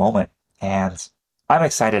any moment. And I'm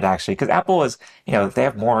excited actually, because Apple is, they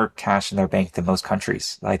have more cash in their bank than most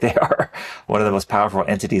countries. Like they are one of the most powerful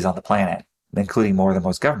entities on the planet, including more than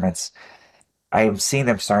most governments. I am seeing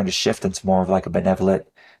them starting to shift into more of like a benevolent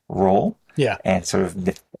role. Yeah. And sort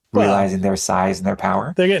of realizing their size and their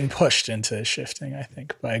power. They're getting pushed into shifting, I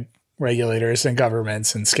think, by regulators and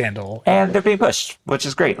governments and scandal. And they're being pushed, which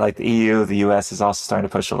is great. Like the EU, the US is also starting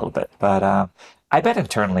to push a little bit. But I bet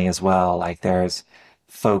internally as well, like there's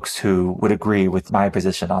folks who would agree with my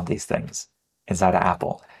position on these things inside of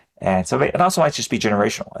Apple. And so it also might just be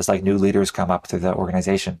generational. As like new leaders come up through the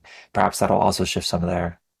organization, perhaps that'll also shift some of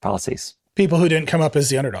their policies. People who didn't come up as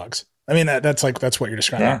the underdogs. I mean, that's what you're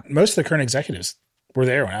describing. Yeah. Most of the current executives were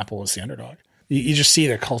there when Apple was the underdog. You just see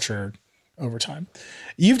the culture over time.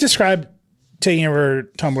 You've described taking over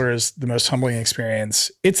Tumblr as the most humbling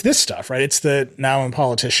experience. It's this stuff, right? It's the now a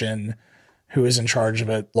politician who is in charge of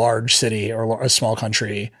a large city or a small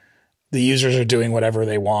country. The users are doing whatever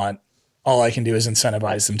they want. All I can do is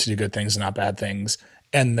incentivize them to do good things and not bad things.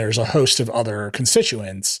 And there's a host of other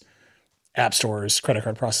constituents, app stores, credit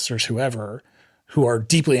card processors, whoever, who are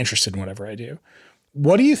deeply interested in whatever I do.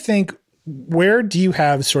 What do you think, where do you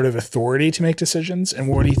have sort of authority to make decisions? And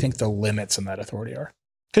what do you think the limits on that authority are?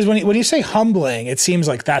 Because when you say humbling, it seems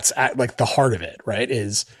like that's at like the heart of it, right?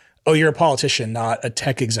 Is, oh, you're a politician, not a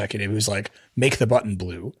tech executive who's like, make the button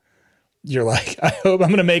blue. You're like, I hope I'm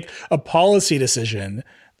going to make a policy decision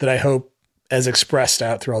that I hope, as expressed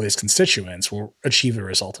out through all these constituents, will achieve the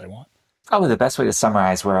result I want. Probably the best way to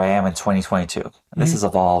summarize where I am in 2022, this has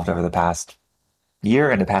evolved over the past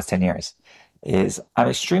year and the past 10 years, is I'm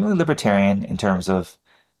extremely libertarian in terms of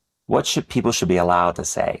what people should be allowed to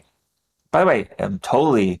say. By the way, I'm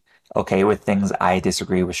totally okay with things I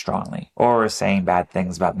disagree with strongly, or saying bad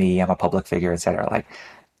things about me, I'm a public figure, etc. Like,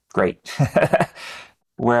 great.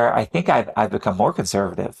 Where I think I've become more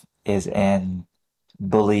conservative is in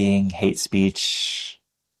bullying, hate speech,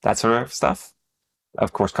 that sort of stuff.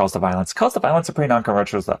 Of course, calls to violence. Calls to violence are pretty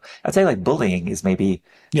non-controversial stuff. I'd say like bullying is maybe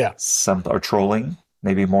or trolling,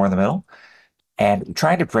 maybe more in the middle. And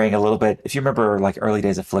trying to bring a little bit, if you remember like early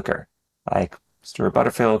days of Flickr, like Stuart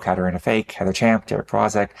Butterfield, Katarina Fake, Heather Champ, Derek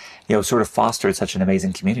Prozek, sort of fostered such an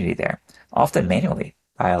amazing community there, often manually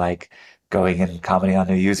by like going and commenting on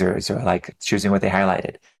new users or like choosing what they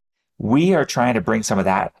highlighted. We are trying to bring some of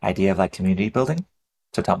that idea of like community building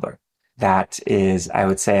to Tumblr. That is, I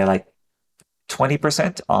would say, like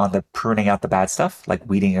 20% on the pruning out the bad stuff, like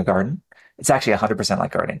weeding a garden. It's actually 100%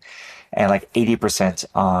 like gardening, and like 80%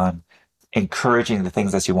 on encouraging the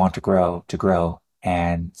things that you want to grow,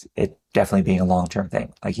 and it definitely being a long-term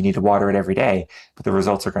thing. Like you need to water it every day, but the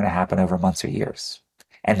results are going to happen over months or years.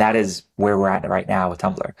 And that is where we're at right now with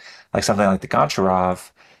Tumblr. Like something like the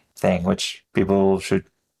Goncharov thing, which people should,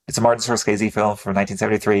 it's a Martin Scorsese film from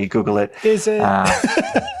 1973. Google it. Is it?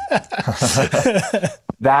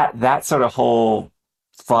 That sort of whole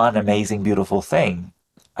fun, amazing, beautiful thing,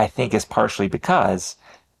 I think is partially because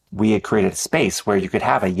we had created a space where you could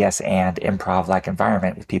have a yes and improv-like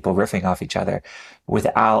environment with people riffing off each other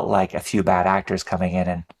without like a few bad actors coming in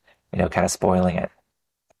and, kind of spoiling it.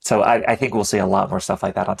 So I think we'll see a lot more stuff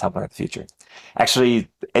like that on Tumblr in the future. Actually,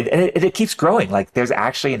 it keeps growing. Like there's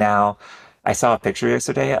actually now, I saw a picture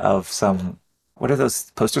yesterday of some, what are those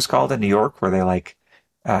posters called in New York where they like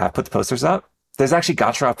put the posters up? There's actually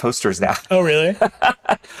Goncharov posters now. Oh, really?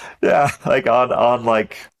 Yeah, like on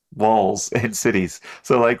like walls in cities.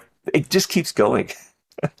 So like it just keeps going.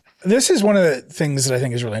 This is one of the things that I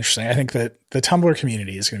think is really interesting. I think that the Tumblr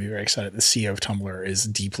community is going to be very excited. The CEO of Tumblr is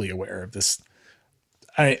deeply aware of this.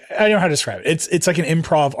 I don't know how to describe it. It's like an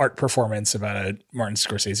improv art performance about a Martin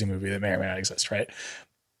Scorsese movie that may or may not exist, right?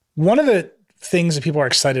 One of the things that people are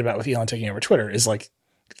excited about with Elon taking over Twitter is like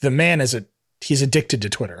the man he's addicted to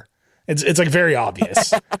Twitter. It's like very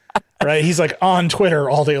obvious, right? He's like on Twitter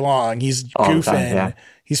all day long. He's goofing.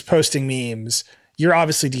 He's posting memes. You're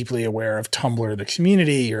obviously deeply aware of Tumblr, the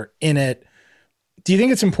community. You're in it. Do you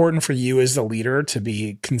think it's important for you as the leader to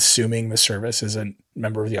be consuming the service as a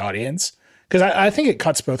member of the audience? Because I think it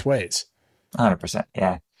cuts both ways. 100%.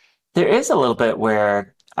 Yeah. There is a little bit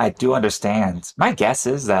where I do understand. My guess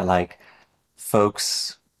is that like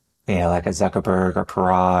folks, like a Zuckerberg or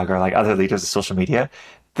Parag or like other leaders of social media,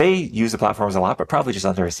 they use the platforms a lot, but probably just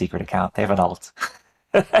under a secret account. They have an alt.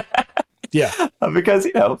 Yeah. Because,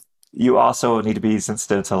 you also need to be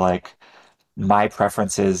sensitive to like my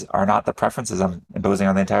preferences are not the preferences I'm imposing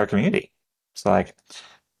on the entire community. So like,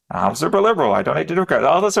 I'm super liberal. I donate to Democrats,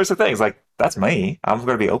 all those sorts of things. Like, that's me. I'm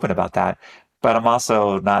going to be open about that. But I'm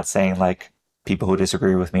also not saying like people who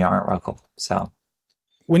disagree with me aren't welcome. So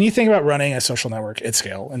when you think about running a social network at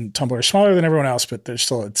scale, and Tumblr is smaller than everyone else, but there's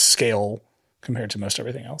still at scale compared to most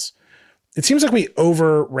everything else, it seems like we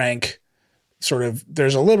overrank sort of,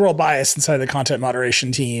 there's a liberal bias inside the content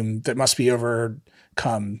moderation team that must be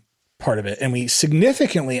overcome part of it. And we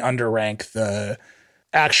significantly underrank the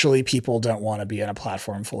actually people don't want to be in a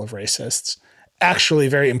platform full of racists. Actually,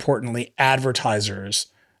 very importantly, advertisers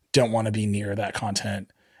don't want to be near that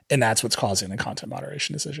content. And that's what's causing the content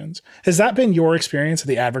moderation decisions. Has that been your experience that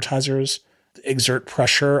the advertisers exert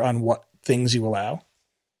pressure on what things you allow?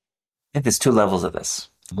 I think there's two levels of this.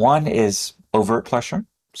 One is overt pressure.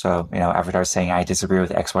 So, advertisers saying, I disagree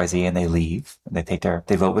with XYZ, and they leave and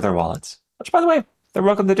they vote with their wallets, which by the way, they're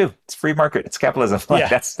welcome to do. It's free market. It's capitalism. Like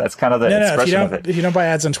that's kind of the expression of it. If you don't buy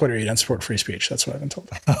ads on Twitter, you don't support free speech. That's what I've been told.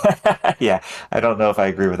 Yeah. I don't know if I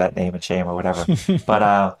agree with that name and shame or whatever,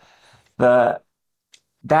 but,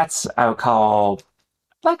 that's, I would call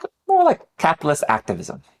like more like capitalist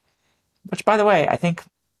activism, which by the way, I think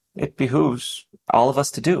it behooves all of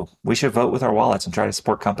us to do. We should vote with our wallets and try to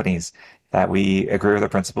support companies that we agree with their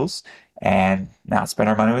principles and not spend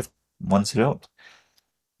our money with ones who don't.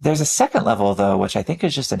 There's a second level, though, which I think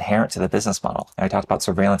is just inherent to the business model. And I talked about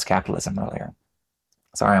surveillance capitalism earlier.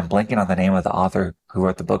 Sorry, I'm blanking on the name of the author who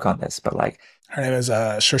wrote the book on this, but like... Her name is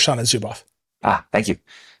Shoshana Zuboff. Thank you.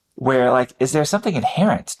 Where like, is there something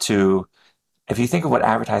inherent to, if you think of what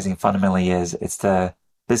advertising fundamentally is, it's the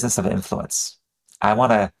business of influence. I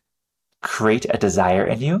want to create a desire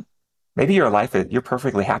in you. Maybe your life, you're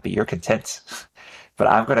perfectly happy, you're content, but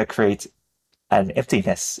I'm going to create an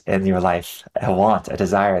emptiness in your life, a want, a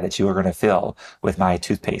desire that you are going to fill with my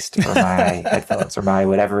toothpaste or my headphones or my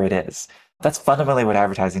whatever it is. That's fundamentally what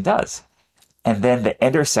advertising does. And then the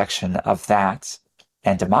intersection of that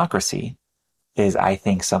and democracy is, I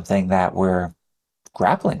think, something that we're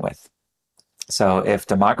grappling with. So if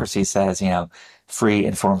democracy says, free,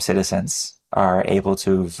 informed citizens are able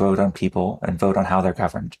to vote on people and vote on how they're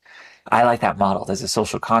governed, I like that model. There's a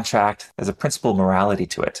social contract. There's a principle morality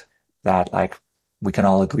to it that like we can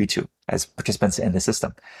all agree to as participants in the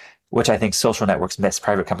system, which I think social networks miss,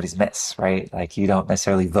 private companies miss, right? Like you don't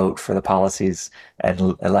necessarily vote for the policies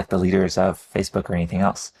and elect the leaders of Facebook or anything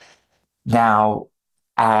else. Now,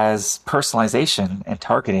 as personalization and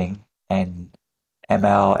targeting and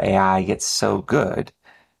ML AI gets so good,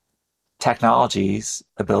 technology's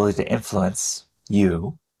ability to influence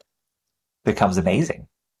you becomes amazing.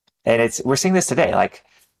 And we're seeing this today. Like,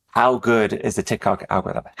 how good is the TikTok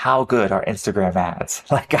algorithm? How good are Instagram ads?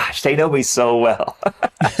 Like, gosh, they know me so well.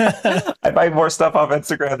 I buy more stuff off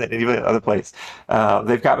Instagram than any other place.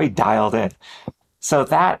 They've got me dialed in. So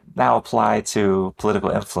that now applied to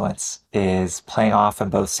political influence is playing off in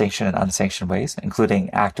both sanctioned and unsanctioned ways,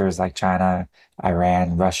 including actors like China,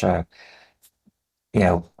 Iran, Russia,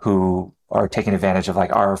 who are taking advantage of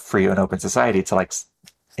like our free and open society to like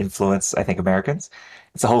influence, I think, Americans.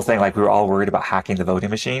 It's the whole thing. Like we were all worried about hacking the voting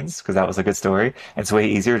machines because that was a good story. And it's way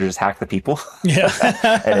easier to just hack the people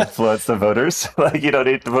and influence the voters. Like,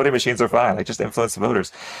 the voting machines are fine. Like just influence the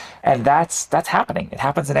voters. And that's happening. It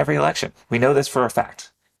happens in every election. We know this for a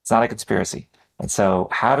fact. It's not a conspiracy. And so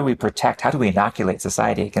how do we inoculate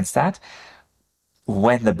society against that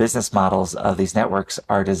when the business models of these networks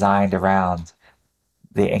are designed around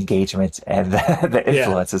the engagement and the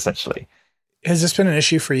influence, essentially? Has this been an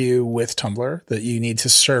issue for you with Tumblr that you need to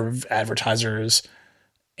serve advertisers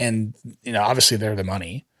and, obviously they're the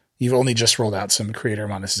money. You've only just rolled out some creator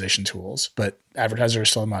monetization tools, but advertisers are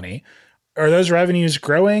still money. Are those revenues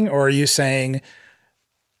growing, or are you saying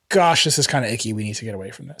gosh, this is kind of icky. We need to get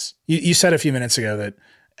away from this. You said a few minutes ago that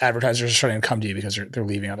advertisers are starting to come to you because they're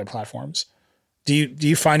leaving other platforms. Do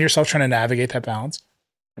you find yourself trying to navigate that balance?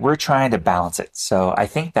 We're trying to balance it. So I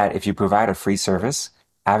think that if you provide a free service,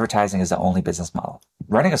 advertising is the only business model.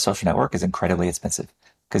 Running a social network is incredibly expensive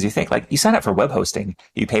because you think like you sign up for web hosting,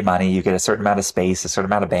 you pay money, you get a certain amount of space, a certain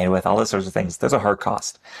amount of bandwidth, all those sorts of things. Those are hard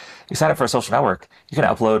costs. You sign up for a social network, you can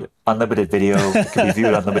upload unlimited video, it can be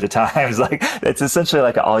viewed unlimited times. Like it's essentially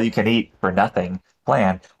like an all you can eat for nothing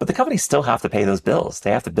plan, but the companies still have to pay those bills.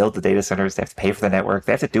 They have to build the data centers. They have to pay for the network.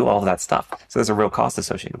 They have to do all of that stuff. So there's a real cost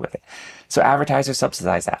associated with it. So advertisers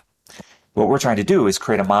subsidize that. What we're trying to do is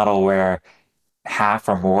create a model where half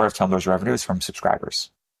or more of Tumblr's revenue is from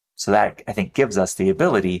subscribers. So that I think gives us the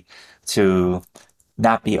ability to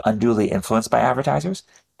not be unduly influenced by advertisers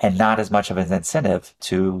and not as much of an incentive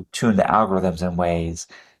to tune the algorithms in ways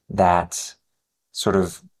that sort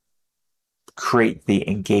of create the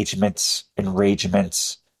engagements,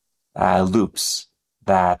 enragements, loops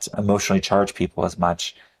that emotionally charge people as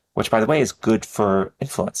much, which by the way is good for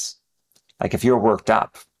influence. Like if you're worked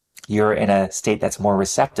up, you're in a state that's more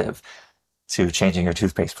receptive to changing your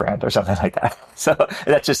toothpaste brand or something like that. So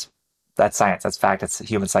that's science, that's fact, it's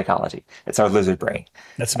human psychology. It's our lizard brain.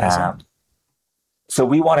 That's amazing. So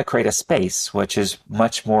we want to create a space which is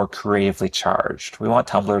much more creatively charged. We want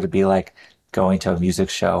Tumblr to be like going to a music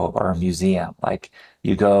show or a museum. Like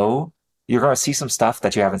you're going to see some stuff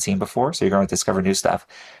that you haven't seen before. So you're going to discover new stuff,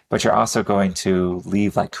 but you're also going to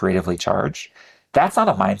leave like creatively charged. That's not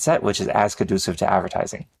a mindset which is as conducive to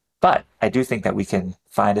advertising. But I do think that we can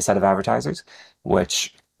find a set of advertisers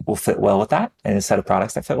which will fit well with that and a set of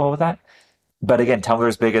products that fit well with that. But again,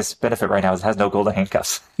 Tumblr's biggest benefit right now is it has no golden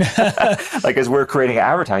handcuffs. Like as we're creating an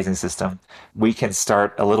advertising system, we can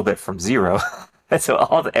start a little bit from zero. And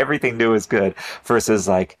so everything new is good versus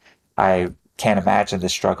like, I can't imagine the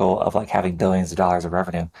struggle of like having billions of dollars of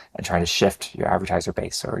revenue and trying to shift your advertiser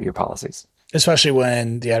base or your policies. Especially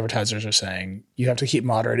when the advertisers are saying you have to keep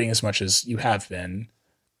moderating as much as you have been.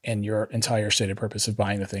 And your entire stated purpose of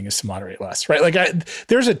buying the thing is to moderate less, right? Like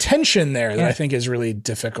there's a tension there that I think is really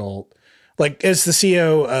difficult. Like as the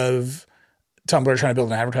CEO of Tumblr trying to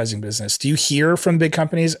build an advertising business, do you hear from big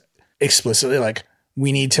companies explicitly like,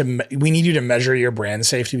 we need you to measure your brand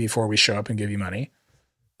safety before we show up and give you money?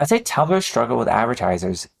 I'd say Tumblr's struggle with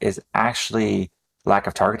advertisers is actually lack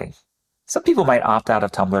of targeting. Some people might opt out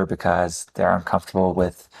of Tumblr because they're uncomfortable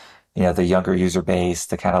with, the younger user base,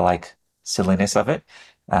 the kind of like silliness of it.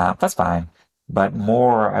 That's fine. But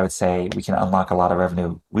more, I would say we can unlock a lot of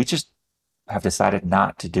revenue. We just have decided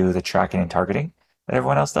not to do the tracking and targeting that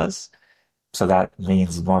everyone else does. So that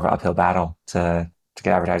means more of an uphill battle to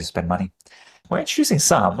get advertisers to spend money. We're introducing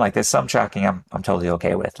some, like there's some tracking I'm totally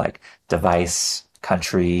okay with, like device,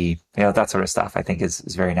 country, that sort of stuff I think is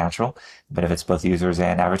very natural. Benefits both users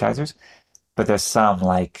and advertisers. But there's some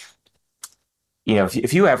like,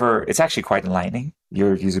 if you ever, it's actually quite enlightening.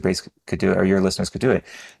 Your user base could do it, or your listeners could do it.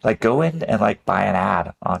 Like go in and like buy an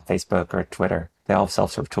ad on Facebook or Twitter. They all have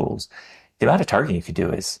self-serve tools. The amount of targeting you could do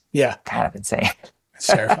is kind of insane. It's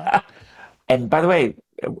terrifying. And by the way,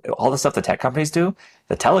 all the stuff the tech companies do,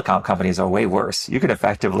 the telecom companies are way worse. You can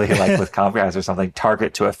effectively, like with Comcast or something,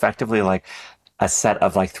 target to effectively like a set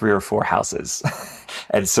of like 3 or 4 houses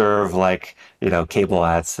and serve like, cable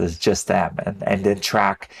ads as just them and then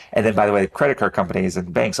track. And then by the way, credit card companies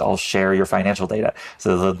and banks all share your financial data.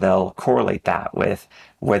 So they'll correlate that with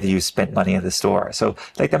whether you spent money in the store. So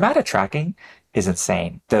like the amount of tracking is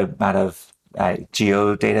insane. The amount of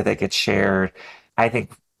geo data that gets shared. I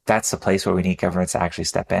think that's the place where we need governments to actually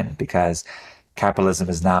step in because capitalism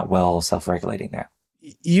is not well self-regulating there.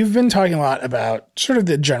 You've been talking a lot about sort of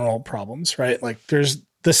the general problems, right? Like there's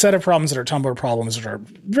the set of problems that are Tumblr problems that are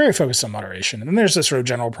very focused on moderation. And then there's the sort of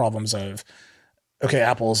general problems of, okay,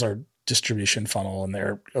 Apple's our distribution funnel and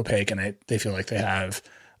they're opaque and they feel like they have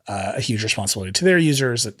a huge responsibility to their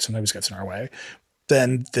users that sometimes gets in our way.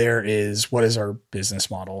 Then there is, what is our business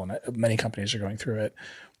model? And many companies are going through it.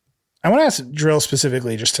 I want to ask Drill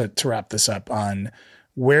specifically, just to wrap this up, on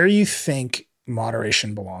where you think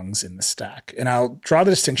moderation belongs in the stack. And I'll draw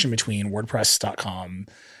the distinction between WordPress.com,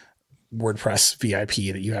 WordPress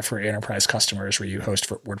VIP that you have for enterprise customers where you host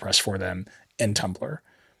for WordPress for them, and Tumblr.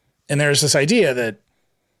 And there's this idea that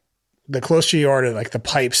the closer you are to like the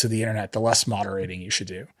pipes of the internet, the less moderating you should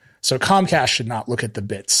do. So Comcast should not look at the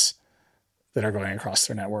bits that are going across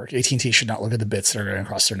their network. AT&T should not look at the bits that are going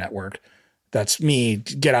across their network. That's me.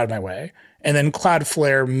 Get out of my way. And then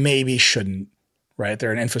Cloudflare maybe shouldn't, right?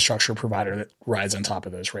 They're an infrastructure provider that rides on top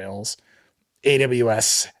of those rails.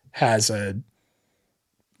 AWS has a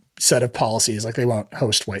set of policies. Like they won't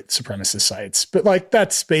host white supremacist sites, but like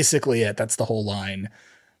that's basically it. That's the whole line.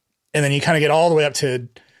 And then you kind of get all the way up to,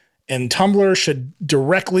 and Tumblr should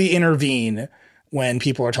directly intervene when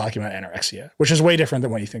people are talking about anorexia, which is way different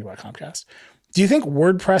than when you think about Comcast. Do you think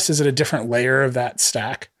WordPress is at a different layer of that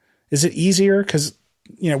stack? Is it easier? Because,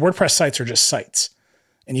 WordPress sites are just sites.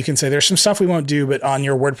 And you can say there's some stuff we won't do, but on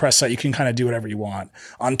your WordPress site, you can kind of do whatever you want.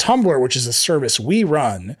 On Tumblr, which is a service we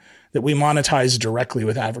run that we monetize directly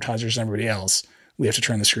with advertisers and everybody else, we have to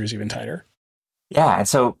turn the screws even tighter. Yeah, and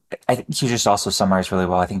so I think you just also summarized really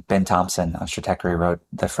well. I think Ben Thompson on Stratechery wrote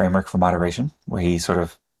the framework for moderation, where he sort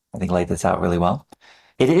of, I think, laid this out really well.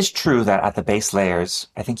 It is true that at the base layers,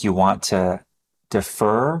 I think you want to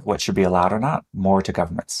defer what should be allowed or not more to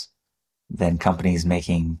governments than companies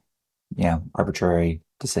making, arbitrary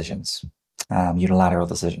decisions, unilateral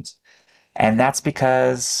decisions. And that's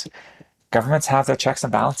because governments have their checks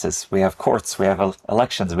and balances. We have courts, we have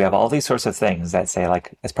elections, we have all these sorts of things that say,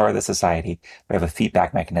 like, as part of the society, we have a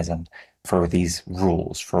feedback mechanism for these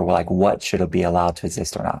rules, for like what should be allowed to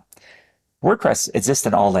exist or not. WordPress exists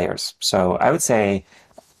in all layers. So I would say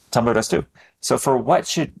Tumblr does too. So for what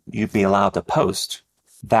should you be allowed to post,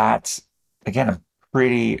 that, again, I'm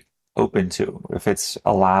pretty open to. If it's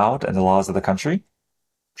allowed in the laws of the country,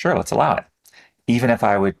 sure, let's allow it, even if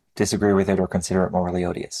I would disagree with it or consider it morally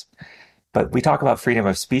odious. But we talk about freedom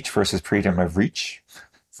of speech versus freedom of reach.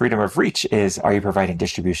 Freedom of reach is, are you providing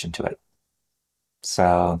distribution to it?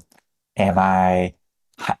 So am I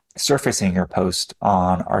surfacing your post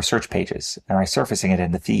on our search pages? Am I surfacing it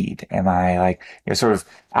in the feed? Am I sort of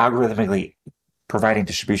algorithmically providing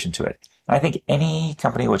distribution to it? And I think any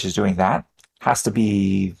company which is doing that has to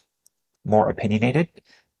be more opinionated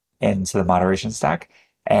into the moderation stack.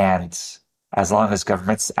 And as long as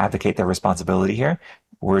governments advocate their responsibility here,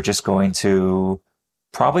 we're just going to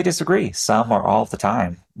probably disagree some or all of the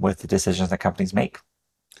time with the decisions that companies make.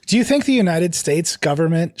 Do you think the United States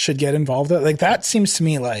government should get involved? Like, that seems to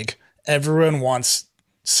me like everyone wants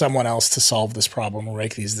someone else to solve this problem or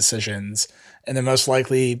make these decisions. And the most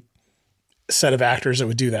likely set of actors that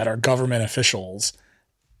would do that are government officials.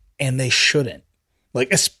 And they shouldn't.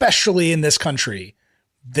 Like, especially in this country,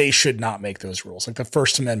 they should not make those rules. Like, the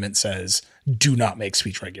First Amendment says, do not make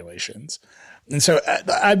speech regulations. And so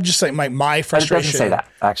I'm just like, my frustration. It doesn't say that,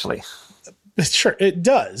 actually. Sure, it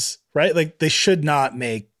does, right? Like, they should not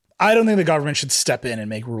make. I don't think the government should step in and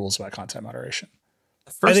make rules about content moderation.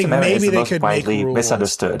 The First I think Amendment maybe is the they most could widely make rules.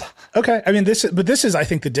 misunderstood. Okay, I mean, this is, I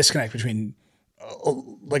think, the disconnect between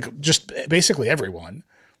just basically everyone.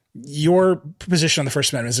 Your position on the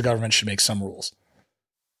First Amendment is the government should make some rules.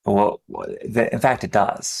 Well, in fact, it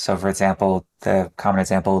does. So, for example, the common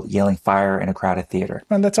example, yelling fire in a crowded theater.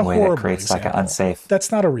 And that's a horrible that creates example. Like an unsafe.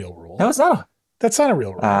 That's not a real rule. No, it's not. That's not a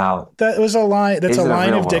real rule. That was a line. That's a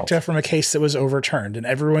line of dicta from a case that was overturned, and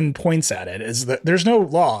everyone points at it. Is that there's no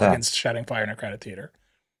law against shouting fire in a crowded theater?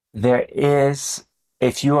 There is.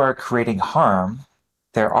 If you are creating harm,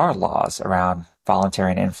 there are laws around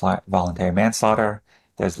voluntary and involuntary manslaughter.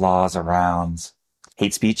 There's laws around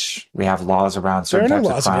hate speech. We have laws around certain types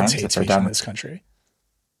of crimes. There are no laws against hate speech in this country.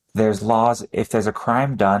 There's laws. If there's a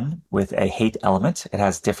crime done with a hate element, it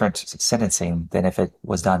has different sentencing than if it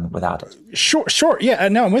was done without it. Sure. Yeah,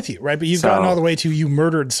 no, I'm with you, right? But you've gotten all the way to you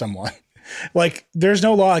murdered someone. Like, there's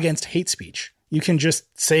no law against hate speech. You can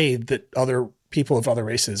just say that other people of other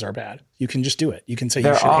races are bad. You can just do it. You can say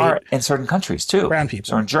you should hate in certain countries too. Brown people.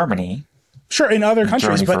 So in Germany. Sure, in other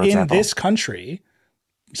countries, but in this country,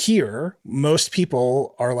 here, most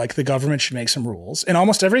people are like, the government should make some rules. And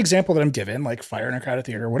almost every example that I'm given, like fire in a crowded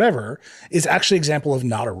theater or whatever, is actually an example of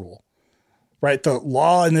not a rule, right? The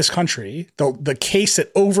law in this country, the case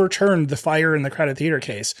that overturned the fire in the crowded theater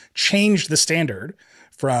case, changed the standard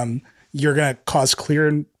from you're going to cause clear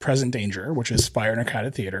and present danger, which is fire in a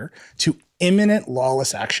crowded theater, to imminent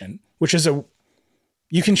lawless action, which is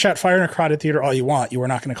you can shout fire in a crowded theater all you want. You are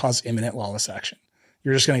not going to cause imminent lawless action.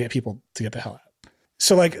 You're just going to get people to get the hell out.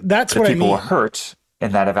 So, like, that's what I mean. If people were hurt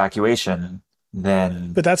in that evacuation,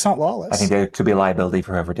 then. But that's not lawless. I think there could be liability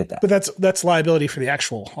for whoever did that. But that's liability for the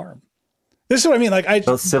actual harm. This is what I mean. Like,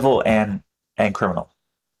 both civil and criminal.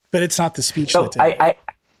 But it's not the speech. So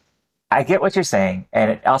I get what you're saying,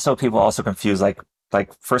 and people also confuse like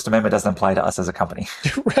First Amendment doesn't apply to us as a company,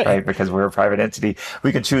 right? Because we're a private entity.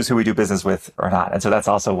 We can choose who we do business with or not. And so that's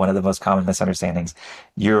also one of the most common misunderstandings.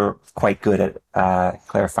 You're quite good at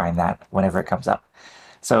clarifying that whenever it comes up.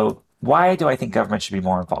 So why do I think government should be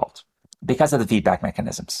more involved? Because of the feedback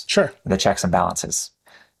mechanisms. Sure. The checks and balances.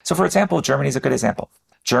 So for example, Germany is a good example.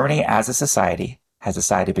 Germany as a society has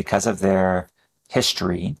decided, because of their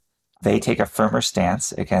history, they take a firmer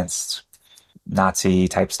stance against Nazi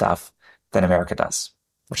type stuff than America does,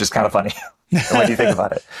 which is kind of funny when you think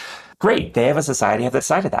about it. Great. They have a society have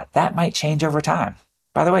decided that. That might change over time.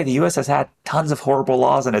 By the way, the U.S. has had tons of horrible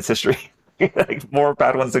laws in its history, like more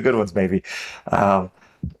bad ones than good ones, maybe.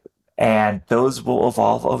 And those will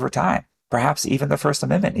evolve over time. Perhaps even the First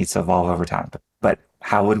Amendment needs to evolve over time. But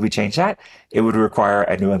how would we change that? It would require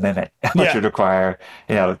a new amendment, which would require,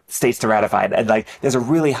 states to ratify it. And like, there's a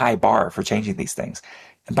really high bar for changing these things.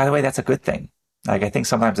 And by the way, that's a good thing. Like, I think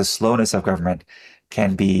sometimes the slowness of government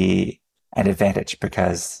can be an advantage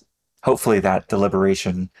because hopefully that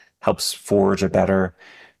deliberation helps forge a better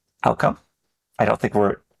outcome. I don't think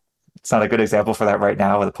it's not a good example for that right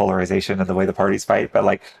now with the polarization and the way the parties fight, but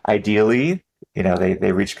like ideally,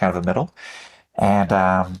 they reach kind of a middle.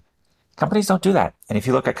 And companies don't do that. And if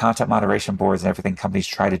you look at content moderation boards and everything companies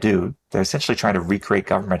try to do, they're essentially trying to recreate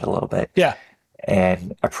government a little bit. Yeah.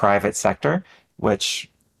 And a private sector, which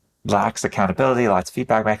lacks accountability, lacks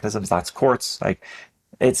feedback mechanisms, lacks courts. Like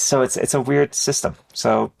it's a weird system.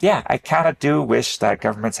 So yeah, I kind of do wish that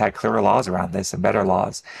governments had clearer laws around this and better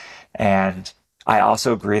laws. And I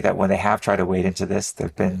also agree that when they have tried to wade into this,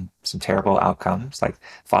 there've been some terrible outcomes, like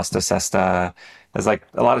FOSTA, SESTA. There's like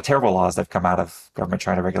a lot of terrible laws that have come out of government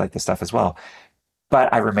trying to regulate this stuff as well.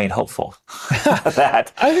 But I remain hopeful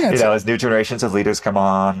that, I think as new generations of leaders come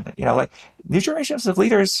on, like new generations of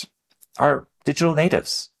leaders are digital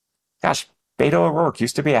natives. Gosh, Beto O'Rourke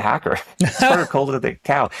used to be a hacker. Started cold as a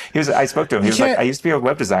cow. I spoke to him. He was like, I used to be a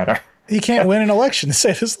web designer. He can't win an election to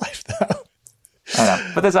save his life, though. I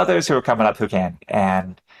know, but there's others who are coming up who can,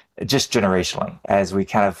 and just generationally, as we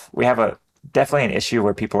have definitely an issue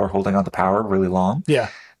where people are holding on to power really long. Yeah.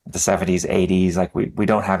 The 70s, 80s, like we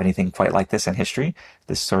don't have anything quite like this in history,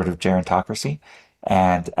 this sort of gerontocracy.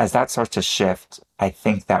 And as that starts to shift, I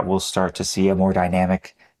think that we'll start to see a more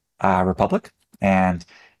dynamic republic. And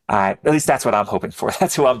at least that's what I'm hoping for.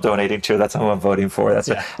 That's who I'm donating to. That's who I'm voting for. That's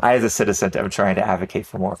what I, as a citizen, am trying to advocate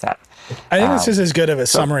for more of that. I think this is as good of a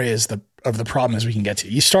summary of the problem as we can get to.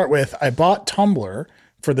 You start with, I bought Tumblr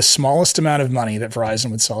for the smallest amount of money that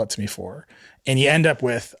Verizon would sell it to me for. And you end up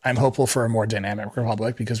with, I'm hopeful for a more dynamic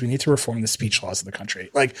republic because we need to reform the speech laws of the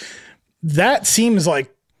country. Like, that seems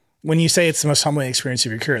like, when you say it's the most humbling experience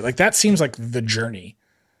of your career, like that seems like the journey,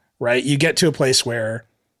 right? You get to a place where,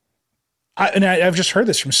 I've just heard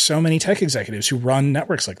this from so many tech executives who run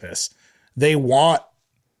networks like this. They want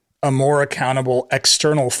a more accountable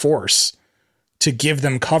external force to give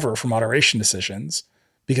them cover for moderation decisions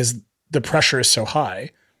because the pressure is so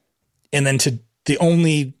high. And then the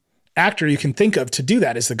only actor you can think of to do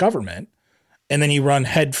that is the government. And then you run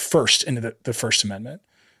head first into the First Amendment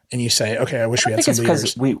and you say, okay, I wish we had some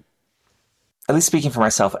leaders. Because at least speaking for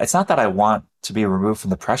myself, it's not that I want to be removed from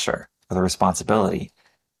the pressure or the responsibility.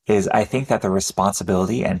 Is I think that the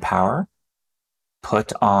responsibility and power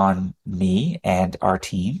put on me and our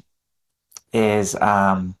team is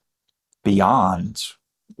beyond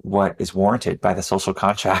what is warranted by the social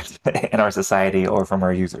contract in our society or from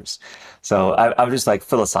our users. So I'm just like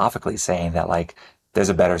philosophically saying that like there's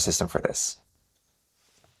a better system for this.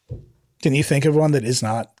 Can you think of one that is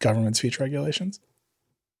not government speech regulations?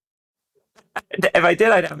 If I did,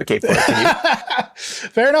 I'd advocate for it. Can you?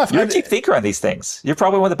 Fair enough. You're a deep thinker on these things. You're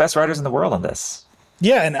probably one of the best writers in the world on this.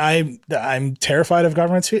 Yeah, and I'm terrified of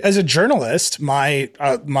government speech. As a journalist, my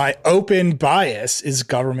open bias is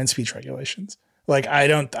government speech regulations. Like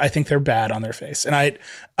I think they're bad on their face. And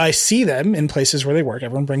I see them in places where they work.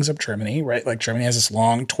 Everyone brings up Germany, right? Like Germany has this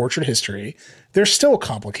long tortured history. They're still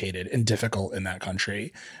complicated and difficult in that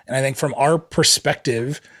country. And I think from our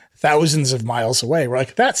perspective, thousands of miles away, we're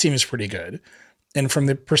like, that seems pretty good. And from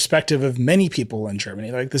the perspective of many people in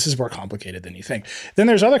Germany, like this is more complicated than you think. Then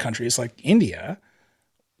there's other countries like India,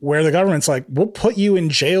 where the government's like, we'll put you in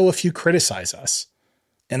jail if you criticize us.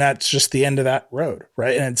 And that's just the end of that road,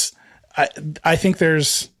 right? And I think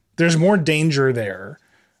there's more danger there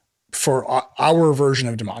for our version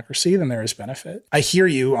of democracy than there is benefit. I hear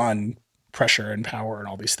you on pressure and power and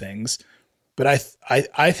all these things, but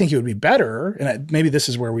I think it would be better, and maybe this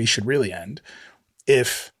is where we should really end,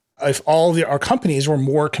 if all our companies were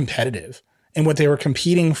more competitive and what they were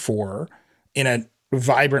competing for in a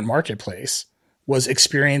vibrant marketplace was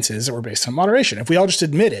experiences that were based on moderation. If we all just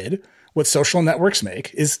admitted what social networks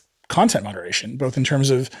make is content moderation, both in terms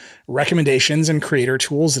of recommendations and creator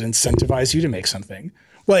tools that incentivize you to make something.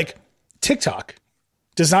 Like TikTok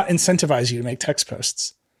does not incentivize you to make text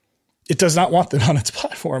posts. It does not want them on its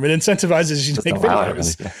platform. It incentivizes you to make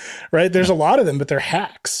videos, right? There's a lot of them, but they're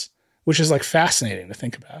hacks, which is like fascinating to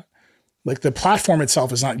think about. Like the platform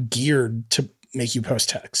itself is not geared to make you post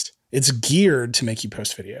text. It's geared to make you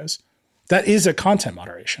post videos. That is a content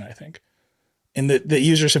moderation, I think. and the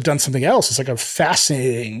users have done something else. It's like a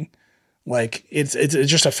fascinating, like it's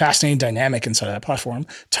just a fascinating dynamic inside of that platform.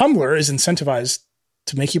 Tumblr is incentivized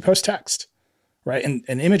to make you post text, right? And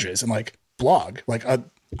images and like blog. Like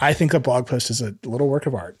I think a blog post is a little work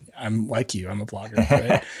of art. I'm like you, I'm a blogger,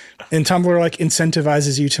 right? And Tumblr like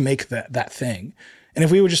incentivizes you to make that thing. And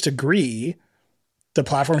if we would just agree, the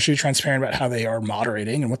platform should be transparent about how they are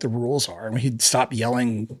moderating and what the rules are. And we'd stop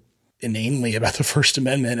yelling inanely about the First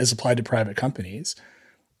Amendment as applied to private companies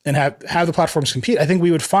and have the platforms compete. I think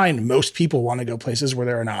we would find most people want to go places where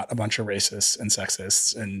there are not a bunch of racists and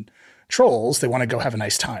sexists and trolls. They want to go have a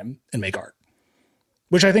nice time and make art,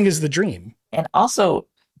 which I think is the dream. And also,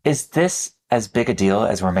 is this as big a deal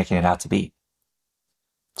as we're making it out to be?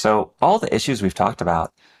 So all the issues we've talked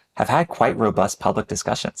about have had quite robust public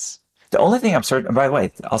discussions. The only thing I'm certain, by the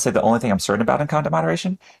way, I'll say the only thing I'm certain about in content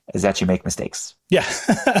moderation is that you make mistakes. Yeah.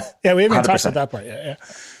 Yeah, we haven't 100%. talked about that part yet. Yeah.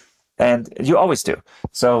 And you always do.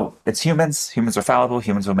 So it's humans. Humans are fallible.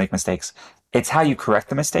 Humans will make mistakes. It's how you correct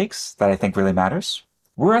the mistakes that I think really matters.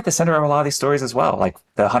 We're at the center of a lot of these stories as well, like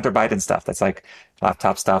the Hunter Biden stuff. That's like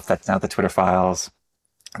laptop stuff. That's now the Twitter files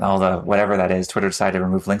and all the whatever that is. Twitter decided to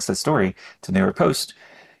remove links to the story to New York Post.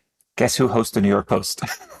 Guess who hosts the New York Post?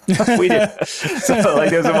 We did. So like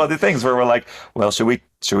there's some other things where we're like, well, should we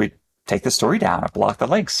take the story down or block the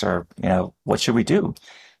links or, what should we do?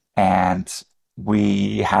 And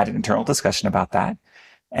we had an internal discussion about that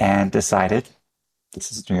and decided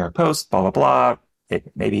this is New York Post, blah, blah, blah. It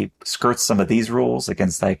maybe skirts some of these rules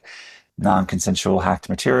against like non-consensual hacked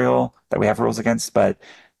material that we have rules against, but,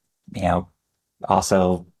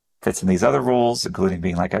 also fits in these other rules, including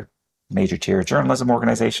being like a major tier journalism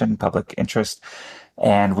organization, public interest.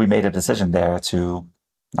 And we made a decision there to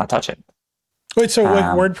not touch it. Wait, so like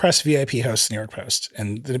WordPress VIP hosts New York Post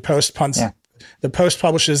and the Post the Post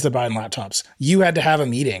publishes the Biden laptops. You had to have a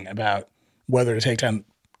meeting about whether to take down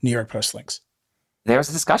New York Post links. There's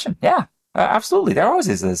a discussion. Yeah, absolutely. There always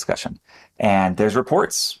is a discussion. And there's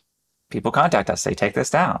reports. People contact us, say, take this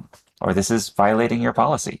down, or this is violating your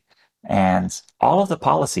policy. And all of the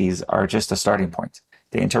policies are just a starting point.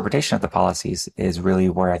 The interpretation of the policies is really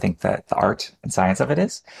where I think that the art and science of it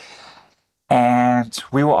is. And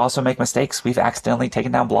we will also make mistakes. We've accidentally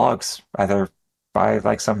taken down blogs, either by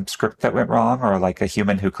like some script that went wrong or like a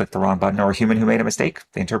human who clicked the wrong button or a human who made a mistake.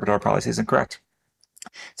 They interpreted our policies incorrect.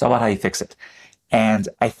 It's all about how you fix it. And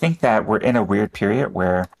I think that we're in a weird period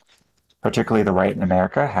where particularly the right in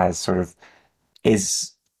America has sort of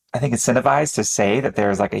is, I think, incentivized to say that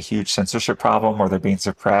there's like a huge censorship problem or they're being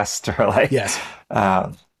suppressed or like, yes.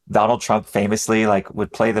 Donald Trump famously like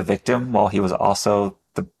would play the victim while he was also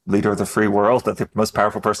the leader of the free world, the most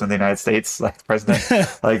powerful person in the United States, like president.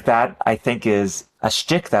 Like that, I think is a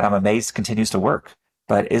shtick that I'm amazed continues to work.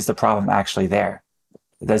 But is the problem actually there?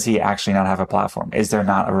 Does he actually not have a platform? Is there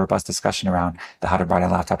not a robust discussion around the Hunter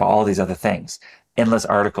Biden laptop, all these other things, endless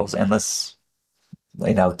articles, endless,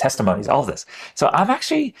 testimonies, all of this. So I'm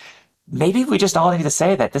actually, maybe we just all need to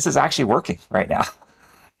say that this is actually working right now.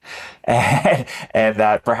 and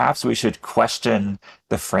that perhaps we should question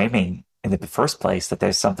the framing in the first place, that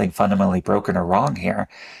there's something fundamentally broken or wrong here,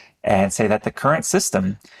 and say that the current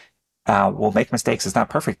system will make mistakes, is not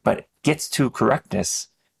perfect, but gets to correctness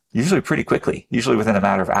usually pretty quickly, usually within a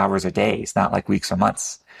matter of hours or days, not like weeks or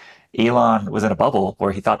months. Elon was in a bubble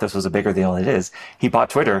where he thought this was a bigger deal than it is. He bought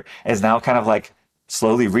Twitter, is now kind of like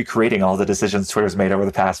slowly recreating all the decisions Twitter's made over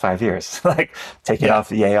the past 5 years, like taking off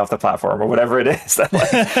the platform or whatever it is that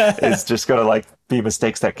like, is just going to like be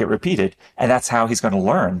mistakes that get repeated. And that's how he's going to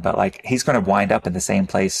learn. But like, he's going to wind up in the same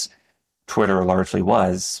place Twitter largely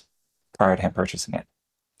was prior to him purchasing it.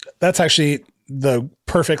 That's actually the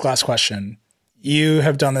perfect last question. You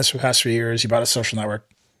have done this for the past 3 years. You bought a social network.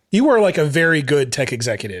 You were like a very good tech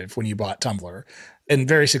executive when you bought Tumblr and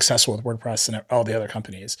very successful with WordPress and all the other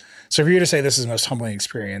companies. So for you to say this is the most humbling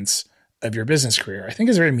experience of your business career, I think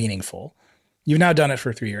is very meaningful. You've now done it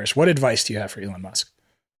for 3 years. What advice do you have for Elon Musk?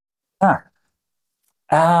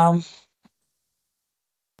 Let's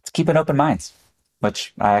keep an open mind,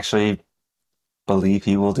 which I actually believe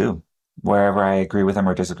he will do. Wherever I agree with him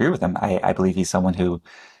or disagree with him, I believe he's someone who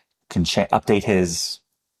can update his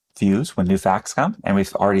views when new facts come. And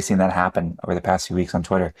we've already seen that happen over the past few weeks on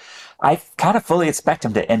Twitter. I kind of fully expect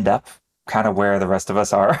him to end up kind of where the rest of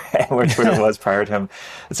us are and where Twitter was prior to him.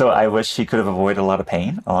 So I wish he could have avoided a lot of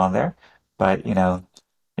pain along there. But, the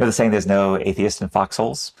saying there's no atheist in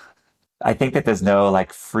foxholes. I think that there's no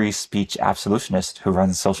like free speech absolutionist who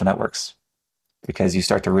runs social networks, because you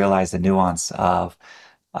start to realize the nuance of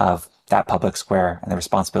that public square and the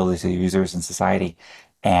responsibilities of users in society,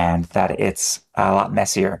 and that it's a lot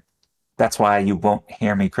messier. That's why you won't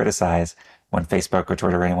hear me criticize when Facebook or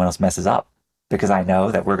Twitter or anyone else messes up, because I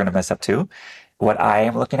know that we're going to mess up too. What I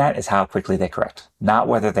am looking at is how quickly they correct, not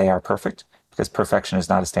whether they are perfect, because perfection is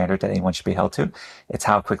not a standard that anyone should be held to. It's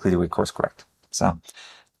how quickly do we course correct. So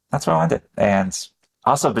that's what I wanted. And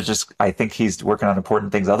also, but just, I think he's working on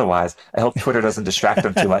important things otherwise. I hope Twitter doesn't distract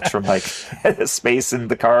him too much from like space and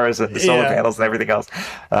the cars and the solar panels and everything else.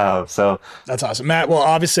 So that's awesome. Matt, well,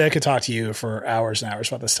 obviously I could talk to you for hours and hours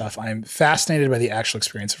about this stuff. I'm fascinated by the actual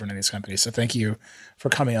experience of running these companies. So thank you for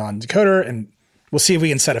coming on Decoder, and we'll see if we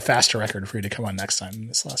can set a faster record for you to come on next time than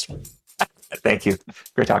this last one. Thank you.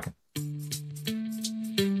 Great talking.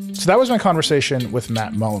 So that was my conversation with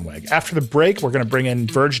Matt Mullenweg. After the break, we're going to bring in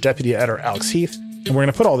Verge Deputy Editor Alex Heath, and we're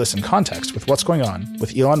going to put all this in context with what's going on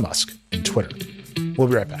with Elon Musk and Twitter. We'll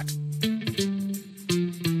be right back.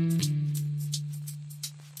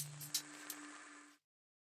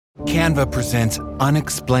 Canva presents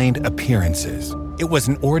Unexplained Appearances. It was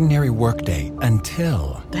an ordinary workday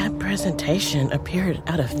until... That presentation appeared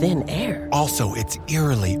out of thin air. Also, it's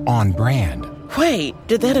eerily on brand. Wait,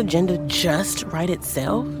 did that agenda just write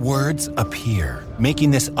itself? Words appear,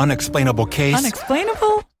 making this unexplainable case...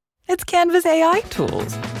 Unexplainable? It's Canva's AI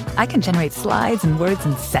tools. I can generate slides and words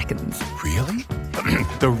in seconds. Really?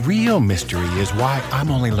 The real mystery is why I'm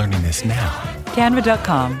only learning this now.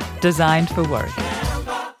 Canva.com. Designed for work.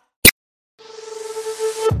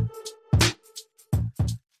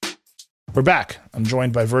 We're back. I'm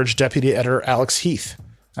joined by Verge Deputy Editor Alex Heath.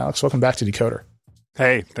 Alex, welcome back to Decoder.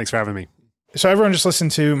 Hey, thanks for having me. So everyone just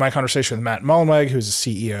listened to my conversation with Matt Mullenweg, who's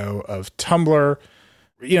the CEO of Tumblr.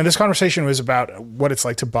 You know, this conversation was about what it's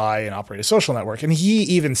like to buy and operate a social network. And he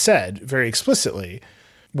even said very explicitly,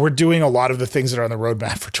 we're doing a lot of the things that are on the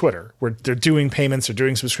roadmap for Twitter. They're doing payments, they're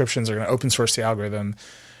doing subscriptions, they're going to open source the algorithm.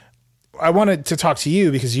 I wanted to talk to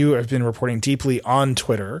you because you have been reporting deeply on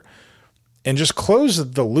Twitter and just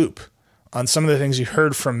close the loop on some of the things you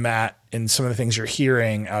heard from Matt and some of the things you're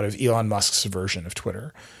hearing out of Elon Musk's version of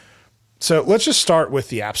Twitter. So let's just start with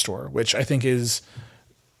the App Store, which I think is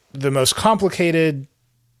the most complicated,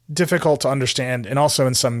 difficult to understand, and also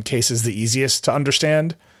in some cases the easiest to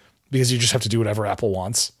understand because you just have to do whatever Apple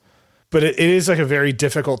wants. But it is like a very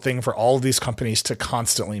difficult thing for all of these companies to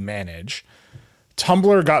constantly manage.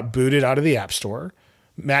 Tumblr got booted out of the App Store.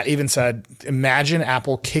 Matt even said, imagine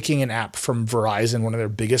Apple kicking an app from Verizon, one of their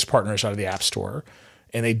biggest partners, out of the App Store.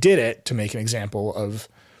 And they did it to make an example of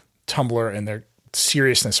Tumblr and their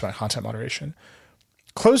seriousness about content moderation.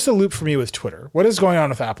 Close the loop for me with Twitter. What is going on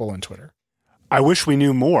with Apple and Twitter? I wish we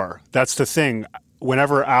knew more. That's the thing.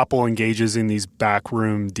 Whenever Apple engages in these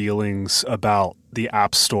backroom dealings about the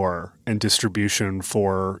App Store and distribution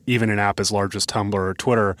for even an app as large as Tumblr or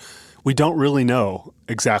Twitter, we don't really know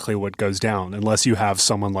exactly what goes down unless you have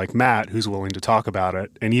someone like Matt who's willing to talk about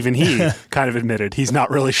it. And even he kind of admitted he's not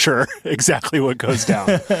really sure exactly what goes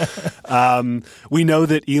down. We know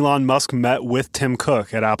that Elon Musk met with Tim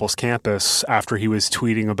Cook at Apple's campus after he was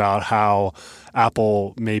tweeting about how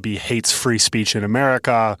Apple maybe hates free speech in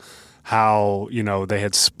America, how, you know, they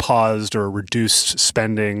had paused or reduced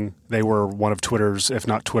spending. They were one of Twitter's, if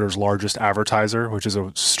not Twitter's largest advertiser, which is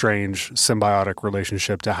a strange symbiotic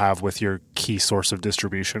relationship to have with your key source of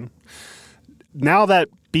distribution. Now that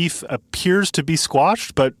beef appears to be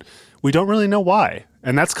squashed, but we don't really know why.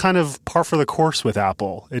 And that's kind of par for the course with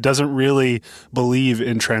Apple. It doesn't really believe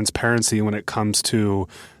in transparency when it comes to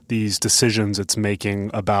these decisions it's making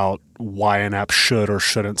about why an app should or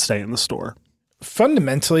shouldn't stay in the store.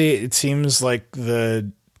 Fundamentally, it seems like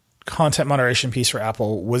the content moderation piece for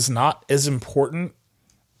Apple was not as important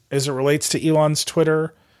as it relates to Elon's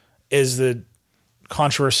Twitter as the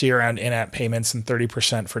controversy around in-app payments and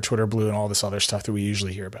 30% for Twitter Blue and all this other stuff that we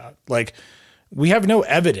usually hear about. Like, we have no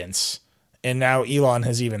evidence, and now Elon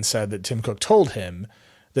has even said that Tim Cook told him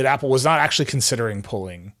that Apple was not actually considering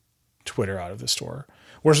pulling Twitter out of the store.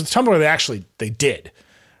 Whereas with Tumblr, they did,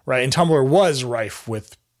 right? And Tumblr was rife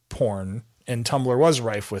with porn, and Tumblr was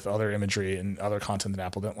rife with other imagery and other content that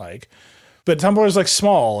Apple didn't like. But Tumblr is like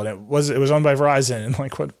small, and it was owned by Verizon, and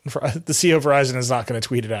like what the CEO of Verizon is not going to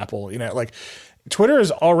tweet at Apple. You know, like Twitter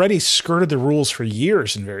has already skirted the rules for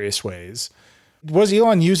years in various ways. Was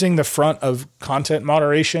Elon using the front of content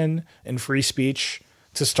moderation and free speech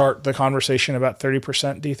to start the conversation about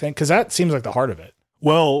 30%, do you think? Because that seems like the heart of it.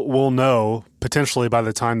 Well, we'll know potentially by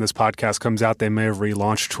the time this podcast comes out, they may have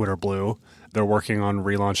relaunched Twitter Blue. They're working on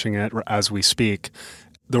relaunching it as we speak.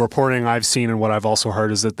 The reporting I've seen and what I've also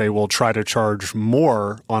heard is that they will try to charge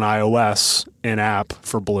more on iOS in-app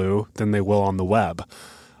for Blue than they will on the web.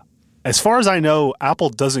 As far as I know, Apple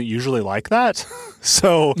doesn't usually like that.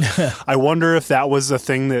 So I wonder if that was a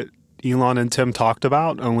thing that Elon and Tim talked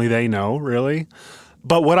about. Only they know, really.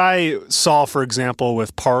 But what I saw, for example,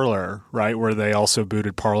 with Parler, right, where they also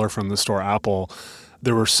booted Parler from the store, Apple,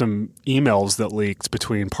 there were some emails that leaked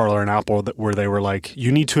between Parler and Apple where they were like,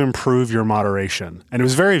 you need to improve your moderation. And it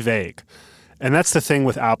was very vague. And that's the thing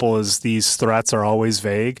with Apple is these threats are always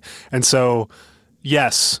vague. And so,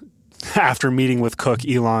 yes, after meeting with Cook,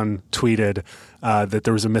 Elon tweeted that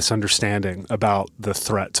there was a misunderstanding about the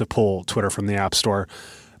threat to pull Twitter from the App Store.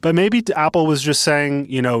 But maybe Apple was just saying,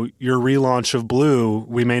 your relaunch of Blue,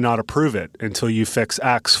 we may not approve it until you fix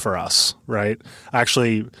X for us, right?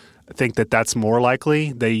 Actually, I think that that's more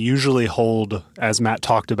likely. They usually hold, as Matt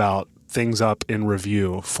talked about, things up in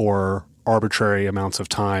review for arbitrary amounts of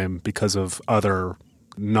time because of other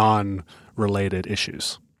non-related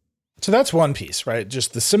issues. So that's one piece, right?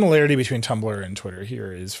 Just the similarity between Tumblr and Twitter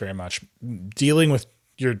here is very much dealing with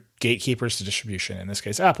your gatekeepers to distribution, in this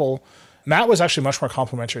case, Apple. Matt was actually much more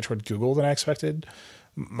complimentary toward Google than I expected.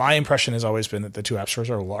 My impression has always been that the two app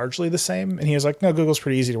stores are largely the same. And he was like, no, Google's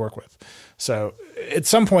pretty easy to work with. So at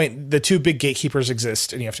some point, the two big gatekeepers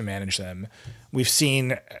exist and you have to manage them. We've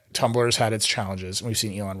seen Tumblr's had its challenges and we've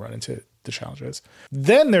seen Elon run into the challenges.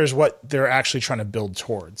 Then there's what they're actually trying to build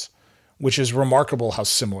towards, which is remarkable how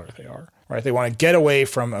similar they are, right? They want to get away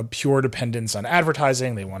from a pure dependence on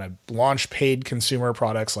advertising. They want to launch paid consumer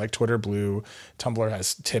products like Twitter Blue. Tumblr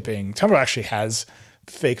has tipping. Tumblr actually has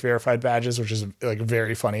fake verified badges, which is like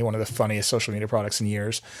very funny, one of the funniest social media products in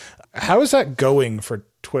years. How is that going for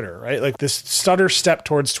Twitter, right? Like this stutter step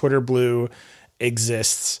towards Twitter Blue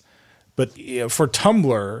exists, but for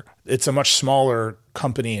Tumblr, it's a much smaller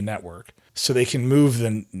company and network, so they can move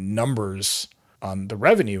the numbers on the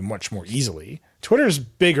revenue much more easily. Twitter's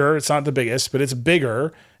bigger. It's not the biggest, but it's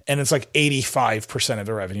bigger. And it's like 85% of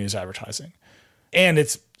the revenue is advertising. And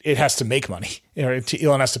it has to make money.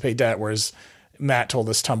 Elon has to pay debt, whereas Matt told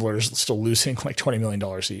us Tumblr is still losing like $20 million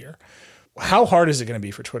a year. How hard is it going to be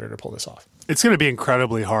for Twitter to pull this off? It's going to be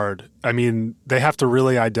incredibly hard. I mean, they have to